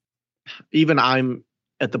I'm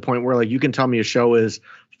at the point where like you can tell me a show is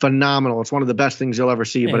phenomenal. It's one of the best things you'll ever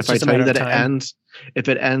see. But if I tell you that if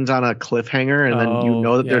it ends on a cliffhanger and then you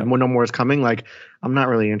know that there's no more is coming, like I'm not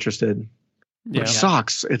really interested. Yeah. It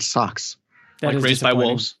sucks. It sucks. That like Raised by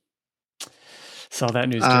Wolves. Saw that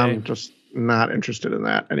news today. I'm just not interested in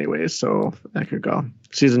that anyway. So that could go.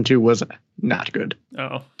 Season 2 was not good.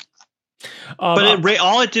 Oh. But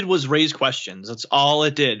all it did was raise questions. That's all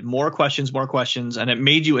it did. More questions, and it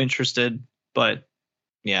made you interested. But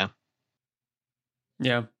yeah.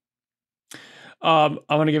 Yeah. I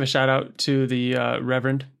want to give a shout out to the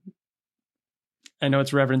Reverend. I know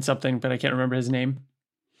it's Reverend something, but I can't remember his name.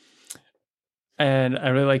 And I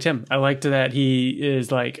really liked him. I liked that he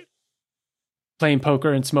is like playing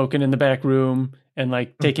poker and smoking in the back room and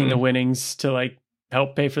like taking the winnings to like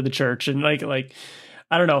help pay for the church. And like,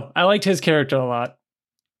 I don't know. I liked his character a lot.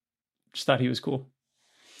 Just thought he was cool.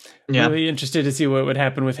 Yeah. Really interested to see what would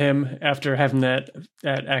happen with him after having that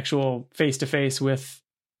actual face-to-face with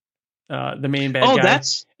the main bad guy. Oh,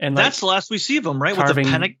 that's the last we see of him, right? With the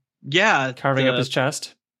panic. Yeah. Carving up his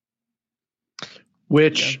chest.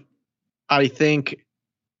 Which I think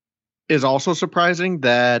is also surprising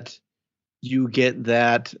that you get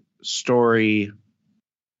that story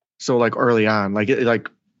so like early on.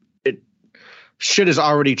 Shit is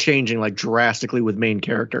already changing like drastically with main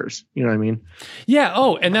characters. You know what I mean? Yeah.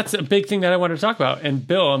 Oh, and that's a big thing that I wanted to talk about. And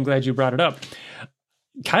Bill, I'm glad you brought it up.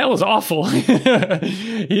 Kyle is awful.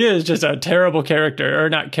 He is just a terrible character, or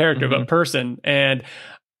not character, but person. And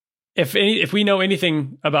if we know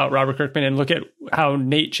anything about Robert Kirkman and look at how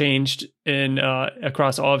Nate changed in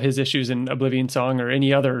across all of his issues in Oblivion Song or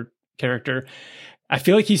any other character, I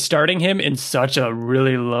feel like he's starting him in such a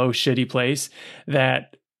really low, shitty place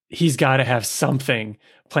that he's got to have something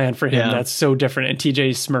planned for him that's so different. And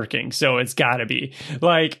TJ's smirking, so it's got to be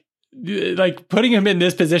like putting him in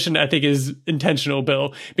this position. I think is intentional,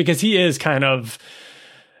 Bill, because he is kind of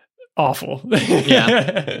awful,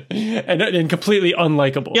 and completely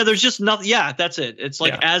unlikable. Yeah, there's just nothing. Yeah, that's it. It's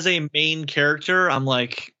like as a main character, I'm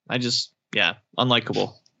like,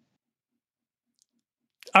 unlikable.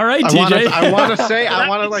 All right, TJ. I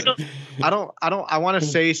want to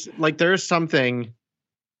say like there's something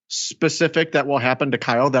specific that will happen to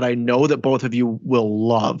Kyle that I know that both of you will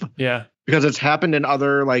love. Yeah. Because it's happened in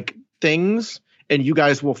other like things and you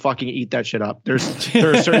guys will fucking eat that shit up. There are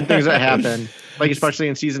certain things that happen, like especially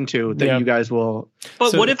in season 2, that you guys will.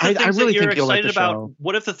 But what if the things really that you're think you'll like excited the about? show.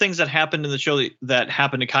 What if the things that happened in the show that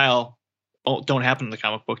happened to Kyle don't happen in the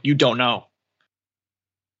comic book? You don't know.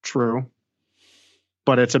 True,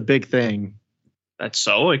 but it's a big thing. That's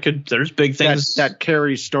so it could. There's big things that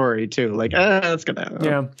carries story too. Like, that's gonna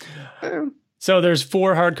happen. Yeah. So there's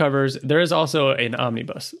 4 hardcovers. There is also an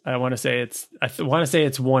omnibus. I want to say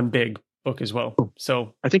it's one big book as well.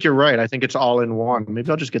 So I think you're right. I think it's all in one.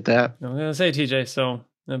 Maybe I'll just get that. I'm gonna say TJ. So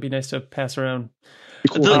that'd be nice to pass around.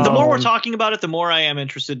 Cool. The more we're talking about it, the more I am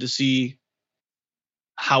interested to see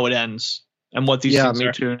how it ends and what these things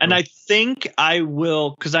are. Too. And I think I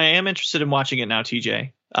will, because I am interested in watching it now,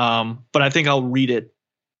 TJ. But I think I'll read it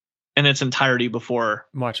in its entirety before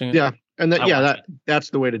watching it. Yeah. And that's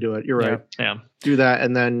the way to do it. You're right. Yeah. Do that.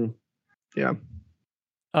 And then,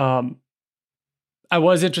 I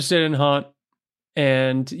was interested in Haunt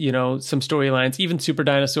and, some storylines, even Super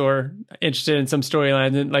Dinosaur, interested in some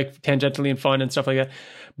storylines and like tangentially and fun and stuff like that.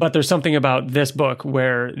 But there's something about this book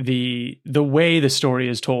where the way the story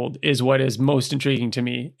is told is what is most intriguing to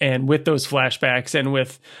me. And with those flashbacks and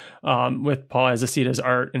with Paul Azaceta's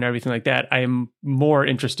art and everything like that, I am more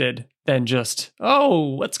interested than just,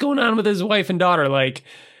 what's going on with his wife and daughter? Like,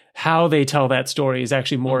 how they tell that story is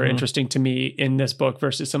actually more interesting to me in this book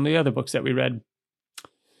versus some of the other books that we read.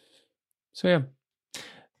 So, yeah.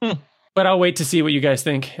 But I'll wait to see what you guys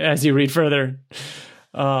think as you read further.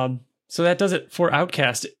 So that does it for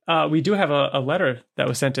Outcast. We do have a letter that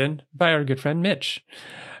was sent in by our good friend Mitch.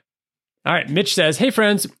 All right, Mitch says, "Hey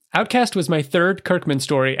friends, Outcast was my 3rd Kirkman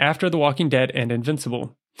story after The Walking Dead and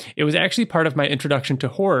Invincible. It was actually part of my introduction to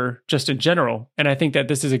horror just in general, and I think that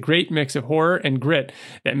this is a great mix of horror and grit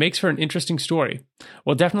that makes for an interesting story.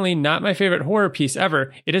 While definitely not my favorite horror piece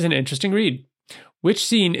ever, it is an interesting read. Which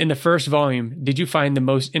scene in the first volume did you find the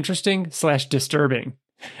most interesting/disturbing?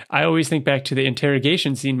 I always think back to the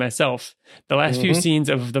interrogation scene myself. The last few scenes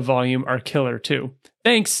of the volume are killer too.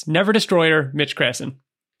 Thanks, Never Destroyer, Mitch Krasson."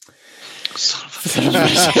 This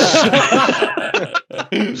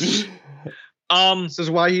is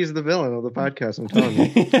why he's the villain of the podcast. I'm telling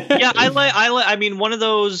you. Yeah, I mean,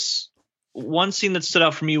 one scene that stood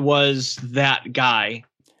out for me was that guy.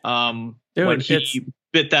 Dude, when he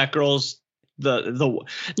bit that girl's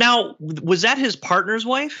Now, was that his partner's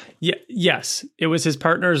wife? Yeah. Yes, it was his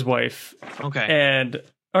partner's wife. Okay.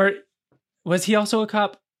 Or was he also a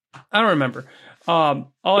cop? I don't remember. I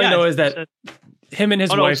know is that him and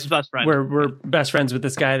his wife were best friends with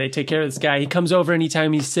this guy. They take care of this guy. He comes over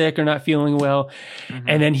anytime he's sick or not feeling well.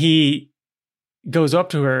 And then he goes up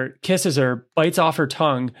to her, kisses her, bites off her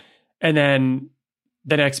tongue. And then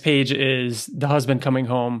the next page is the husband coming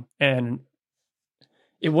home, and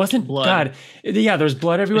it wasn't blood. God. Yeah, there's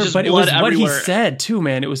blood everywhere, but it was everywhere. What he said too,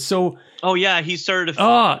 man. It was so. Oh yeah, he started.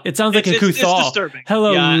 It sounds like a Kuthal. It's disturbing.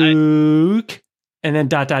 Hello, Luke. And then ...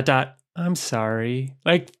 I'm sorry.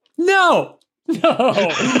 Like, no.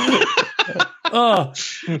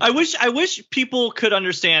 I wish people could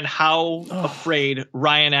understand how afraid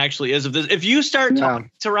Ryan actually is of this. If you start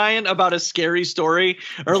talking to Ryan about a scary story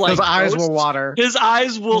or like his eyes will water. His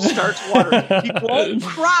eyes will start to water. He won't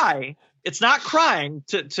cry. It's not crying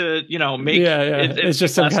to make it's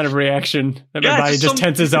just some kind of reaction that my body just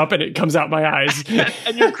tenses up and it comes out my eyes.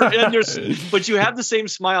 and you're but you have the same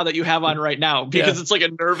smile that you have on right now because it's like a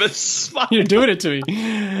nervous smile. You're doing it to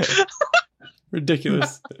me.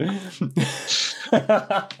 Ridiculous.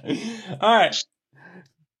 All right.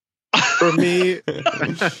 For me,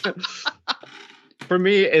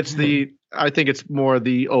 I think it's more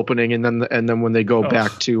the opening and then when they go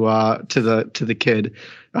back to the kid.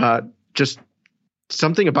 Just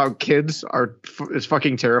something about kids is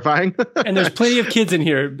fucking terrifying. And there's plenty of kids in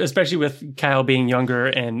here, especially with Kyle being younger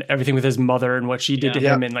and everything with his mother and what she did to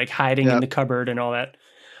him and like hiding in the cupboard and all that.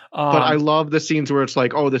 But I love the scenes where it's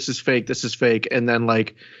like, oh, this is fake. And then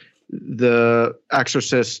like the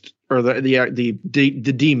exorcist or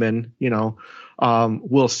the demon,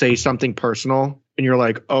 will say something personal and you're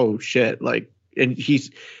like, oh shit. Like, and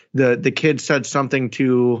the kid said something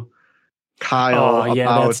to Kyle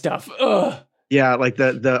about that stuff. Ugh. Yeah, like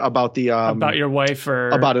about your wife or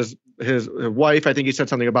about his wife. I think he said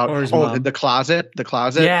something about the closet.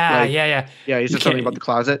 Yeah, yeah. He said something about the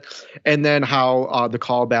closet, and then how the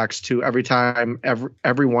callbacks to every time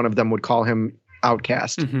every one of them would call him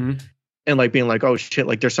Outcast, and like being like, oh shit,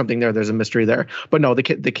 like there's something there. There's a mystery there. But no, the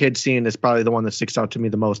kid scene is probably the one that sticks out to me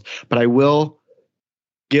the most. But I will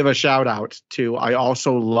give a shout out to. I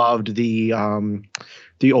also loved the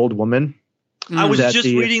old woman. I was just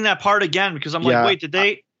reading that part again because I'm like, wait, did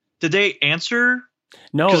they answer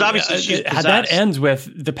No, because obviously she's possessed. That ends with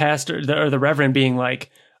the pastor or the reverend being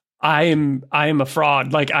like, I am a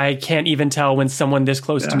fraud. Like, I can't even tell when someone this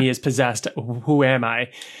close to me is possessed. Who am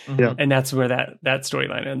I? Yeah. And that's where that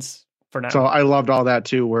storyline ends for now. So I loved all that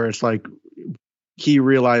too, where it's like he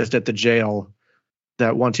realized at the jail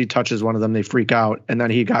that once he touches one of them, they freak out. And then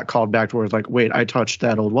he got called back to where it's like, wait, I touched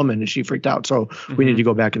that old woman and she freaked out. So we need to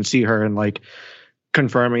go back and see her, and like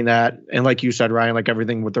confirming that. And like you said, Ryan, like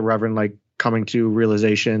everything with the Reverend, like coming to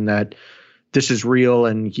realization that this is real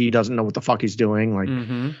and he doesn't know what the fuck he's doing.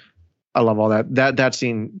 Like, I love all that. That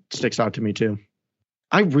scene sticks out to me too.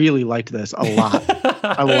 I really liked this a lot.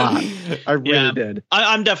 A lot. I really did.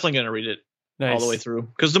 I'm definitely going to read it. Nice. All the way through,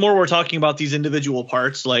 because the more we're talking about these individual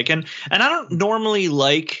parts, like, and I don't normally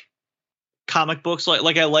like comic books,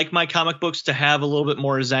 like I like my comic books to have a little bit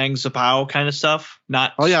more Zhang Zapao kind of stuff,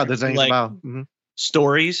 not the Zhang Zapao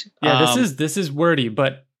stories. Yeah, this is wordy,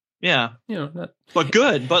 but but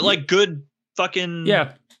good, but like good fucking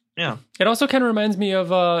yeah. It also kind of reminds me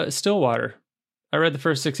of Stillwater. I read the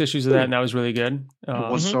first 6 issues of that, and that was really good.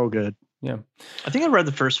 It was so good. Yeah, I think I read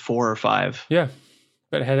the first 4 or 5. Yeah.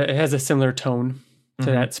 But it has a similar tone to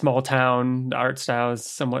that small town. The art style is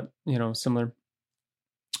somewhat, similar.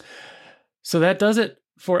 So that does it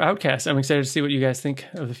for Outcast. I'm excited to see what you guys think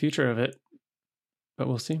of the future of it, but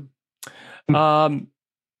we'll see. We're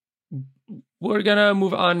going to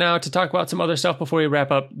move on now to talk about some other stuff before we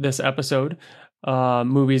wrap up this episode.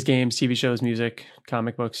 Movies, games, TV shows, music,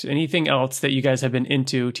 comic books, anything else that you guys have been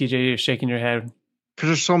into. TJ, you're shaking your head. Because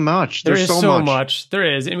there's so much. There's so much.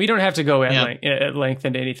 There is. And we don't have to go at length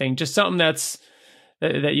into anything. Just something that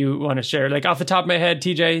you want to share. Like off the top of my head,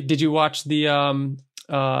 TJ, did you watch the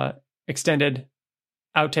extended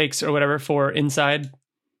outtakes or whatever for Inside?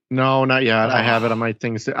 No, not yet. I have it on my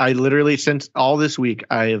things. I literally, since all this week,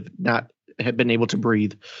 I have not been able to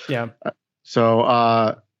breathe. Yeah.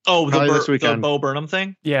 So, the Bo Burnham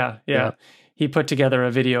thing? Yeah. He put together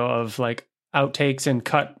a video of like outtakes and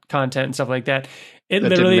cut content and stuff like that. It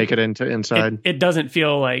literally didn't make it into Inside. It doesn't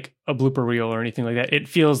feel like a blooper reel or anything like that. It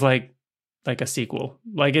feels like a sequel.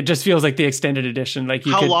 Like it just feels like the extended edition. Like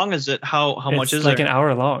how long is it? How much is it? Like an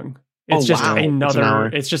hour long. It's just another.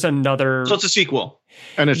 It's just another. So it's a sequel.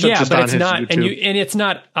 And it's just but on it's his not. YouTube. And it's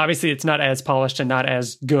not. Obviously, it's not as polished and not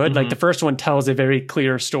as good. Like the first one tells a very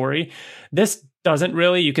clear story. This doesn't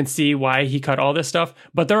really. You can see why he cut all this stuff,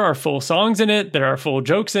 but there are full songs in it. There are full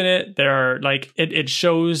jokes in it. There are like it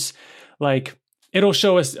shows like it'll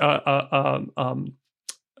show us the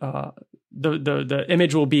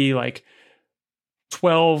image will be like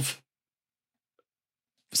 12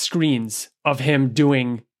 screens of him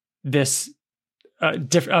doing this of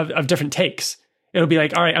different takes. It'll be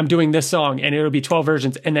like, all right, I'm doing this song, and it'll be 12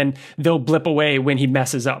 versions, and then they'll blip away when he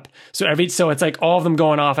messes up. So it's like all of them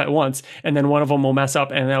going off at once, and then one of them will mess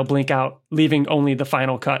up, and they'll blink out, leaving only the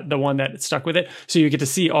final cut, the one that stuck with it. So you get to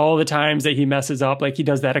see all the times that he messes up. Like he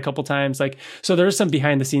does that a couple times. Like so, there's some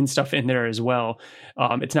behind the scenes stuff in there as well.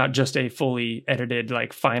 It's not just a fully edited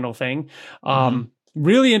like final thing.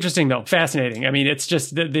 Really interesting though, fascinating. I mean, it's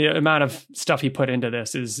just the amount of stuff he put into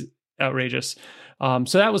this is outrageous.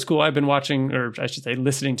 So that was cool. I've been watching, or I should say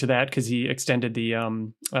listening to that, because he extended the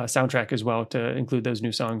soundtrack as well to include those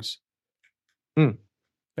new songs. But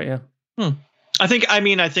yeah. I think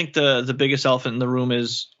the biggest elephant in the room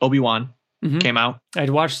is Obi-Wan came out. I'd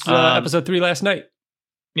watched episode 3 last night.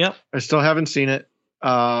 Yep. I still haven't seen it.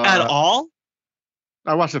 At all?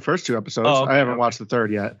 I watched the first 2 episodes. Oh, okay. I haven't watched the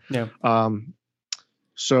third yet. Yeah.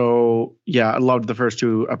 So yeah, I loved the first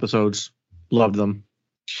 2 episodes. Loved them.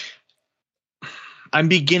 I'm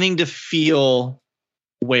beginning to feel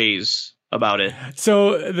ways about it.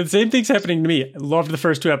 So the same thing's happening to me. Loved the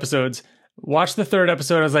first 2 episodes. Watched the 3rd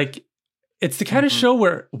episode. I was like, it's the kind of show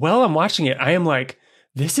where, while I'm watching it, I am like,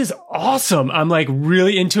 this is awesome. I'm like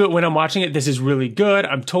really into it when I'm watching it. This is really good.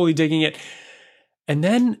 I'm totally digging it. And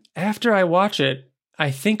then after I watch it, I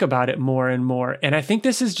think about it more and more. And I think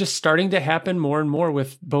this is just starting to happen more and more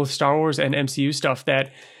with both Star Wars and MCU stuff,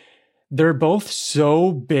 that they're both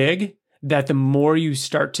so big that the more you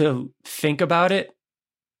start to think about it,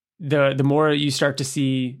 the more you start to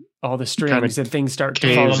see all the strings and things start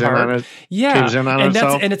to fall apart.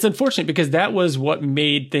 And it's unfortunate, because that was what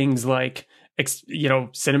made things like,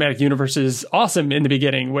 cinematic universes awesome in the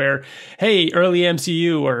beginning, where, hey, early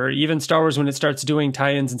MCU or even Star Wars, when it starts doing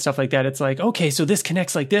tie-ins and stuff like that, it's like, okay, so this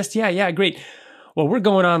connects like this. Yeah, great. Well, we're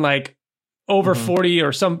going on like over 40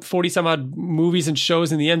 or some 40 some odd movies and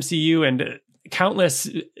shows in the MCU, and countless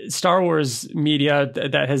Star Wars media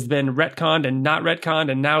that has been retconned and not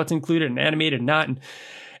retconned, and now it's included and animated and not.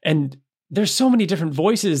 And there's so many different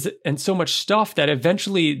voices and so much stuff that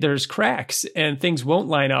eventually there's cracks and things won't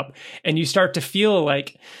line up. And you start to feel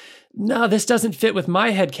like, no, this doesn't fit with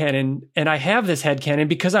my headcanon. And I have this headcanon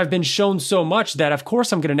because I've been shown so much that of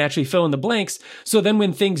course I'm going to naturally fill in the blanks. So then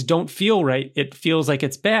when things don't feel right, it feels like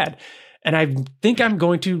it's bad. And I think I'm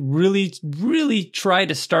going to really, really try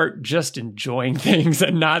to start just enjoying things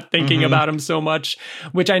and not thinking about them so much,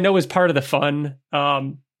 which I know is part of the fun.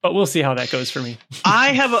 But we'll see how that goes for me.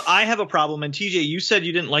 I have a problem. And TJ, you said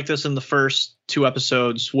you didn't like this in the first 2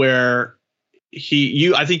 episodes where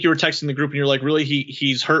I think you were texting the group and you're like, really,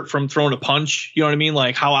 he's hurt from throwing a punch. You know what I mean?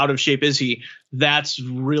 Like, how out of shape is he? That's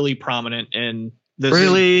really prominent in this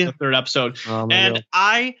the 3rd episode. And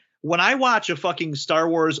when I watch a fucking Star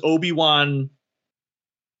Wars Obi-Wan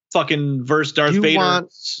fucking versus Darth Vader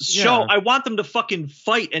show, I want them to fucking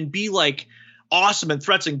fight and be like awesome and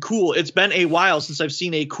threats and cool. It's been a while since I've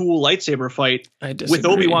seen a cool lightsaber fight with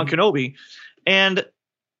Obi-Wan Kenobi. And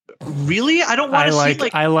really, I don't want to see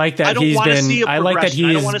like, I like that he's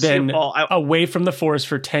been away from the Force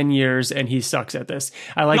for 10 years and he sucks at this.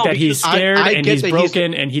 I like that he's scared and he's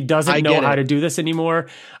broken and he doesn't know how to do this anymore.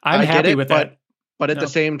 I'm happy with that. But at the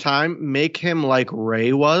same time, make him like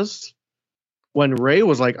Rey was. When Rey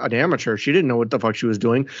was like an amateur, she didn't know what the fuck she was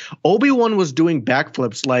doing. Obi-Wan was doing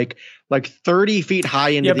backflips like 30 feet high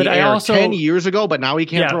into the air 10 years ago, but now he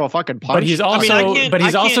can't throw a fucking punch. But he's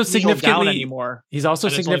also significantly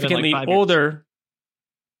older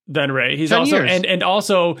than Rey. He's also years. And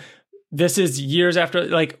also this is years after,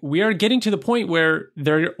 like, we are getting to the point where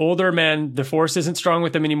they're older men. The Force isn't strong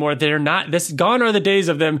with them anymore. They're not, gone are the days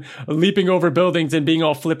of them leaping over buildings and being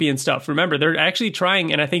all flippy and stuff. Remember, they're actually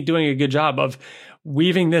trying, and I think doing a good job of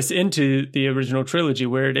weaving this into the original trilogy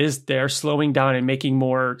where they're slowing down and making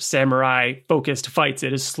more samurai focused fights.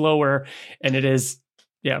 It is slower and it is,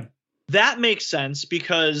 That makes sense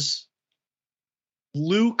because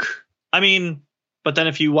Luke, but then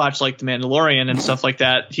if you watch like The Mandalorian and stuff like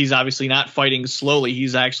that, he's obviously not fighting slowly.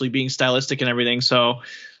 He's actually being stylistic and everything. So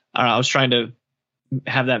I don't know. I was trying to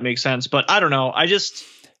have that make sense, but I don't know. I just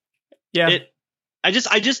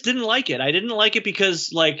didn't like it. I didn't like it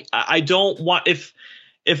because like, I don't want, if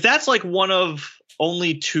that's like one of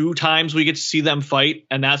only 2 times we get to see them fight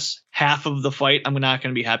and that's half of the fight, I'm not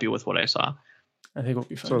going to be happy with what I saw. I think we'll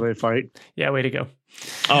be fine. So they fight. Yeah. Way to go.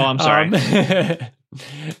 Oh, I'm sorry.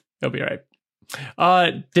 It'll be all right.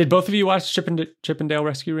 Did both of you watch Chip and Dale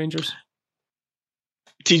Rescue Rangers?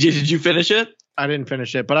 TJ, did you finish it? I didn't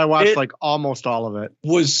finish it, but I watched like almost all of it.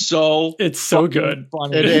 It's so good.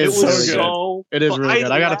 Funny. It is really good.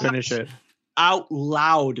 I got to finish it out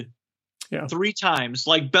loud. 3 times,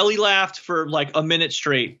 like belly laughed for like a minute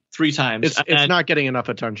straight 3 times. It's not getting enough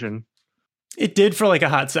attention. It did for like a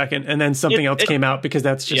hot second, and then something else came out because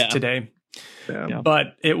that's just today. Yeah.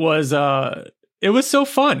 But it was so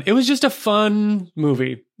fun. It was just a fun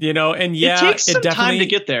movie, and it takes some time to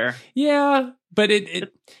get there. Yeah, but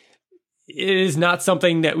it is not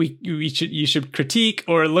something that you should critique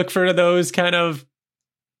or look for those kind of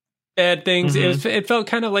bad things. Mm-hmm. It felt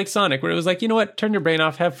kind of like Sonic, where it was like, you know what, turn your brain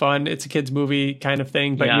off, have fun. It's a kid's movie kind of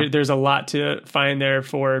thing, but there's a lot to find there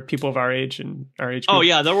for people of our age and our age group. Oh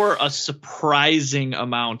yeah, there were a surprising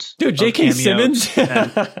amount. Dude, J.K. Simmons.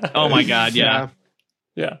 Oh my God, yeah.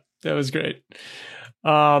 That was great.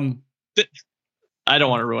 I don't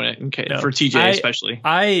want to ruin it for TJ especially.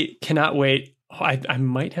 I cannot wait. I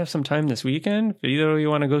might have some time this weekend. If either of you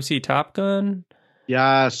want to go see Top Gun?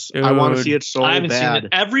 Yes, dude, I want to see it so bad. I haven't seen it.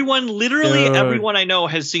 Everyone I know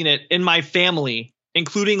has seen it in my family,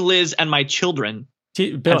 including Liz and my children.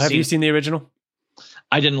 Bill, have you seen the original?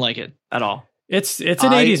 I didn't like it at all. It's an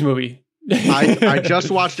 80s movie. I just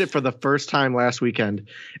watched it for the first time last weekend,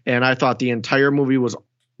 and I thought the entire movie was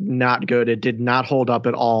not good. It did not hold up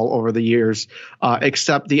at all over the years,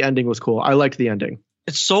 except the ending was cool. I liked the ending.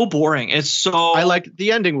 It's so boring.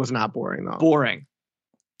 The ending was not boring though. Boring.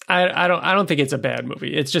 I don't think it's a bad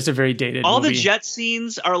movie. It's just a very dated movie. The jet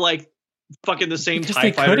scenes are like fucking the same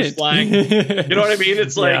TIE fighters flying. You know what I mean?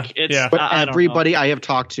 It's like But everybody I have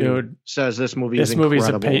talked to says this movie is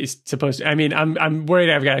incredible. Supposed to. I'm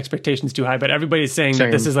worried I've got expectations too high, but everybody's saying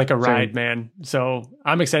that this is like a ride, man. So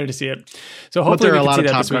I'm excited to see it. So hopefully there are a lot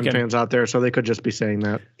of Top Gun fans out there, so they could just be saying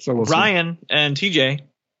that. So we'll Brian see. And TJ.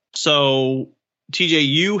 So TJ,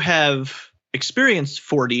 you have experienced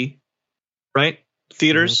 4D, right?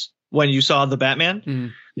 Theaters when you saw the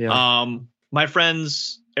Batman. Yeah. My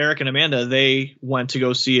friends Eric and Amanda, they went to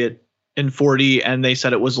go see it in 4D, and they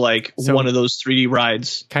said it was like one of those 3D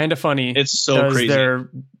rides. Kind of funny. It's so crazy.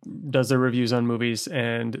 Does their reviews on movies,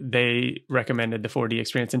 and they recommended the 4D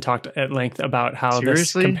experience and talked at length about how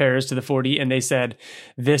this compares to the 4D. And they said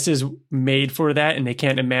this is made for that, and they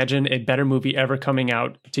can't imagine a better movie ever coming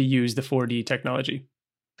out to use the 4D technology.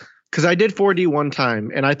 Because I did 4D one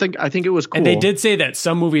time, and I think it was cool. And they did say that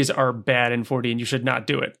some movies are bad in 4D, and you should not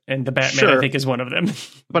do it. And The Batman, I think, is one of them.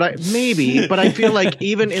 But I feel like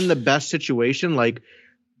even in the best situation, like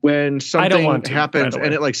when something happens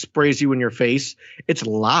and it like sprays you in your face, it's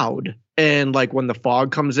loud. And like when the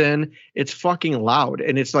fog comes in, it's fucking loud.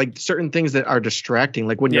 And it's like certain things that are distracting.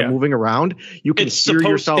 Like when you're moving around, you can hear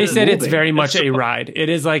yourself. They said it's very much a ride. It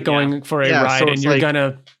is like going for a ride, and you're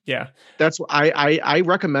gonna That's I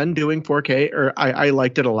recommend doing 4K, or I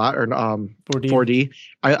liked it a lot, or 4D.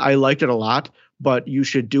 I liked it a lot. But you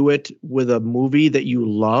should do it with a movie that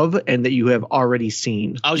you love and that you have already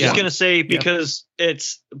seen. I was just going to say, because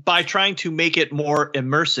it's by trying to make it more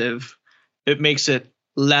immersive, it makes it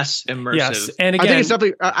less immersive. Yes. And again, I think it's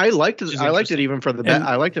definitely, I liked it. I liked it even for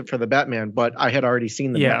I liked it for the Batman, but I had already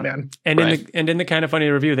seen the Batman. And in the Kind of Funny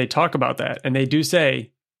review, they talk about that, and they do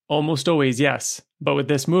say almost always yes. But with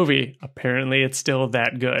this movie, apparently it's still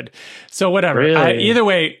that good. So whatever. Really? Either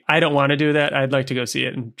way, I don't want to do that. I'd like to go see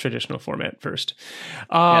it in traditional format first.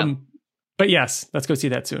 But yes, let's go see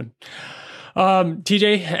that soon.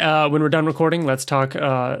 TJ, when we're done recording, let's talk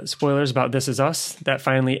spoilers about This Is Us. That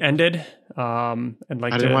finally ended. I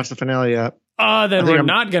didn't watch the finale yet. Then we're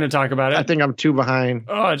not going to talk about it. I think I'm too behind.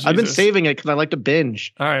 Oh, Jesus. I've been saving it because I like to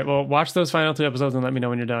binge. All right, well, watch those final 2 episodes and let me know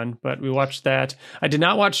when you're done. But we watched that. I did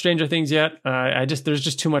not watch Stranger Things yet. There's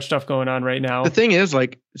just too much stuff going on right now. The thing is,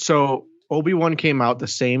 so Obi-Wan came out the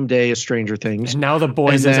same day as Stranger Things. And now The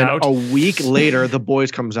Boys is out. A week later, The Boys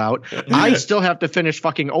comes out. I still have to finish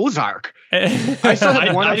fucking Ozark. I still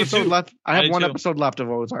have one episode left. I have one episode left of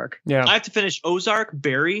Ozark. Yeah, I have to finish Ozark.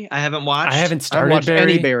 Barry, I haven't watched. I haven't started watched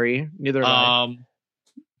Barry. any Barry. Neither have I.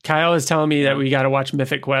 Kyle is telling me that we got to watch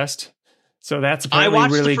Mythic Quest. So that's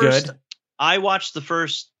apparently really good. I watched the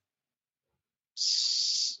first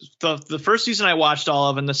season I watched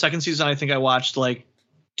all of, and the second season I think I watched like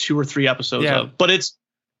 2 or 3 episodes of. But it's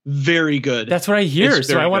very good. That's what I hear.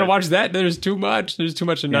 So I want to watch that. There's too much. There's too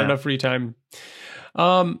much and not enough free time.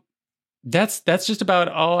 That's just about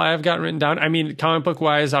all I've got written down. I mean, comic book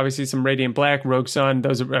wise, obviously some Radiant Black, Rogue Sun.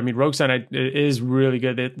 Rogue Sun is really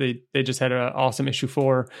good. They just had an awesome issue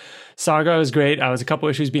 4. Saga was great. I was a couple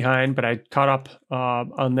issues behind, but I caught up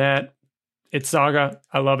on that. It's Saga.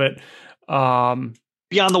 I love it. Beyond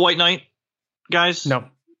the White Knight, guys. No.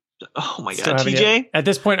 Oh my God, TJ. At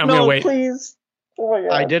this point, I'm gonna wait. Please. Oh my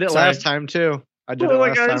God. I did it last time too.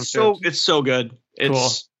 It's so good.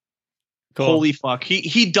 It's cool. Holy fuck.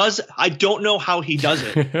 He does. I don't know how he does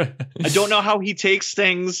it. I don't know how he takes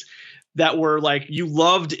things that were like you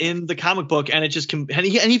loved in the comic book and it just and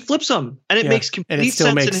he flips them and it makes complete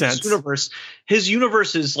sense in his universe. His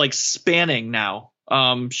universe is like spanning now.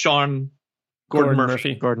 Sean Gordon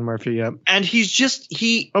Murphy. Gordon Murphy, yeah. And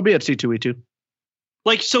I'll be at C2E2.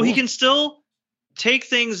 Like, so he can still take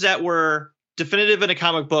things that were definitive in a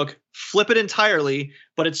comic book, flip it entirely,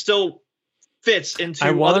 but it still fits into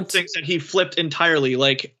other things that he flipped entirely.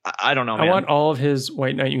 Like, I don't know, man. I want all of his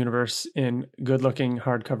White Knight universe in good-looking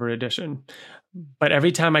hardcover edition. But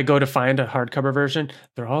every time I go to find a hardcover version,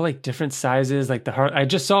 they're all like different sizes. Like I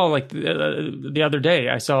just saw like the other day,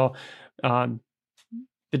 I saw the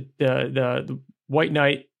White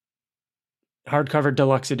Knight hardcover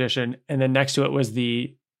deluxe edition, and then next to it was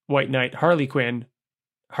the White Knight Harley Quinn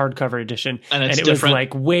hardcover edition, and it was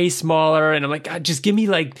like way smaller. And I'm like, God, just give me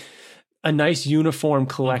like a nice uniform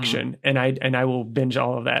collection, and I will binge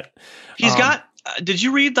all of that. He's got. Did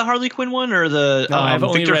you read the Harley Quinn one or the? No, I've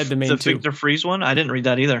only read the main two. Victor Freeze one. I didn't read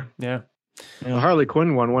that either. Yeah. The Harley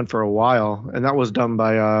Quinn one went for a while, and that was done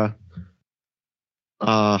by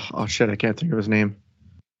oh shit, I can't think of his name.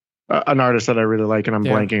 An artist that I really like, and I'm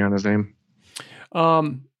blanking on his name.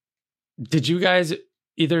 Did you guys,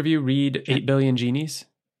 either of you, read 8 Billion Genies?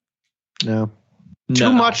 No.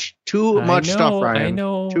 Too much stuff, Ryan. I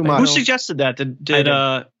know. Too much. Who suggested that? Did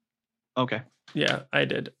okay. Yeah, I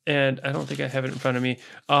did. And I don't think I have it in front of me.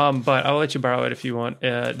 But I'll let you borrow it if you want.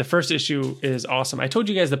 The first issue is awesome. I told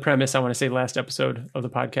you guys the premise, I want to say, last episode of the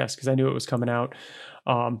podcast, because I knew it was coming out,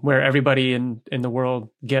 where everybody in the world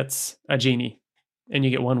gets a genie, and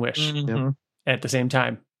you get one wish at the same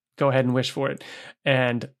time. Go ahead and wish for it.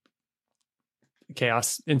 And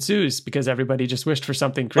chaos ensues because everybody just wished for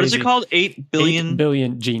something crazy. What is it called? 8 billion? 8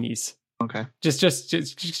 billion genies. Okay. Just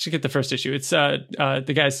to get the first issue. It's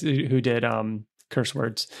the guys who did curse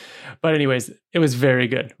words. But anyways, it was very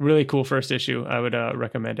good. Really cool first issue. I would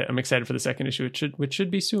recommend it. I'm excited for the second issue, which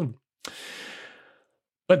should be soon.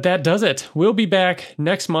 But that does it. We'll be back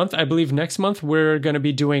next month. I believe next month we're going to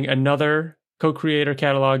be doing another co-creator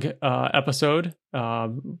catalog episode.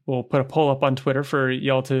 We'll put a poll up on Twitter for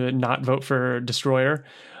y'all to not vote for Destroyer.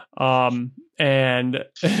 And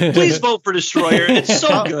please vote for Destroyer. It's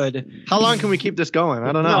so good. How long can we keep this going?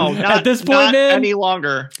 I don't know. No, at this point, man, any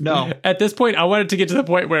longer. No. At this point, I wanted to get to the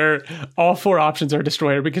point where all 4 options are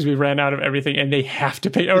Destroyer because we ran out of everything and they have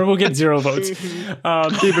to pay, or we'll get 0 votes.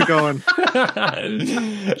 Keep it going.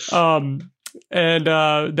 And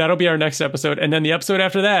that'll be our next episode. And then the episode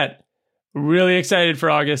after that, really excited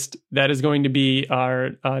for August. That is going to be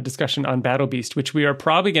our discussion on Battle Beast, which we are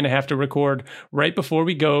probably going to have to record right before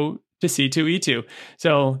we go to C2E2.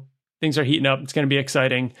 So things are heating up. It's going to be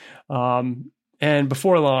exciting. And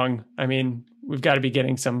before long, I mean, we've got to be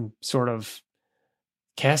getting some sort of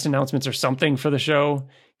cast announcements or something for the show,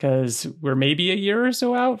 because we're maybe a year or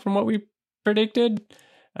so out from what we predicted.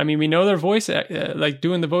 I mean, we know their voice, like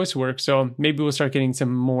doing the voice work. So maybe we'll start getting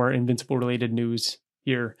some more Invincible related news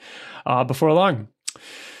here before long.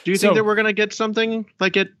 Do you think that we're going to get something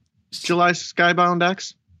like at July Skybound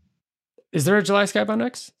X? Is there a July Skybound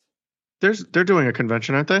X? They're doing a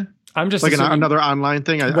convention, aren't they? I'm just like another online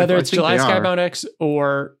thing. Whether it's July Skybound X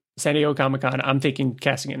or San Diego Comic-Con, I'm thinking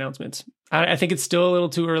casting announcements. I think it's still a little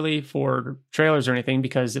too early for trailers or anything,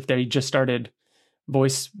 because if they just started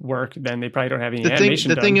voice work, then they probably don't have any animation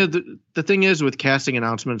done. The thing is with casting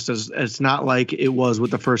announcements is it's not like it was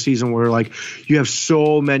with the first season where like you have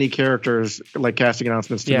so many characters like casting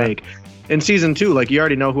announcements to make. In season 2, like you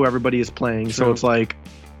already know who everybody is playing. True. So it's like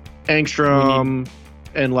Angstrom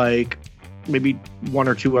and like maybe 1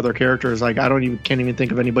 or 2 other characters. Like I can't even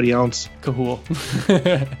think of anybody else. Cool.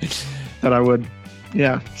 that I would.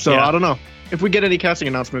 Yeah. So I don't know. If we get any casting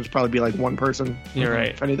announcements, it'd probably be like 1 person. You're right.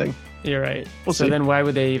 If anything. You're right. We'll see. Then why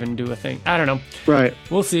would they even do a thing? I don't know. Right.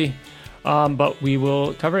 We'll see. But we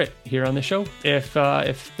will cover it here on the show if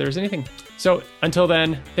there's anything. So until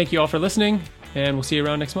then, thank you all for listening, and we'll see you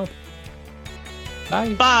around next month.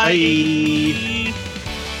 Bye. Bye.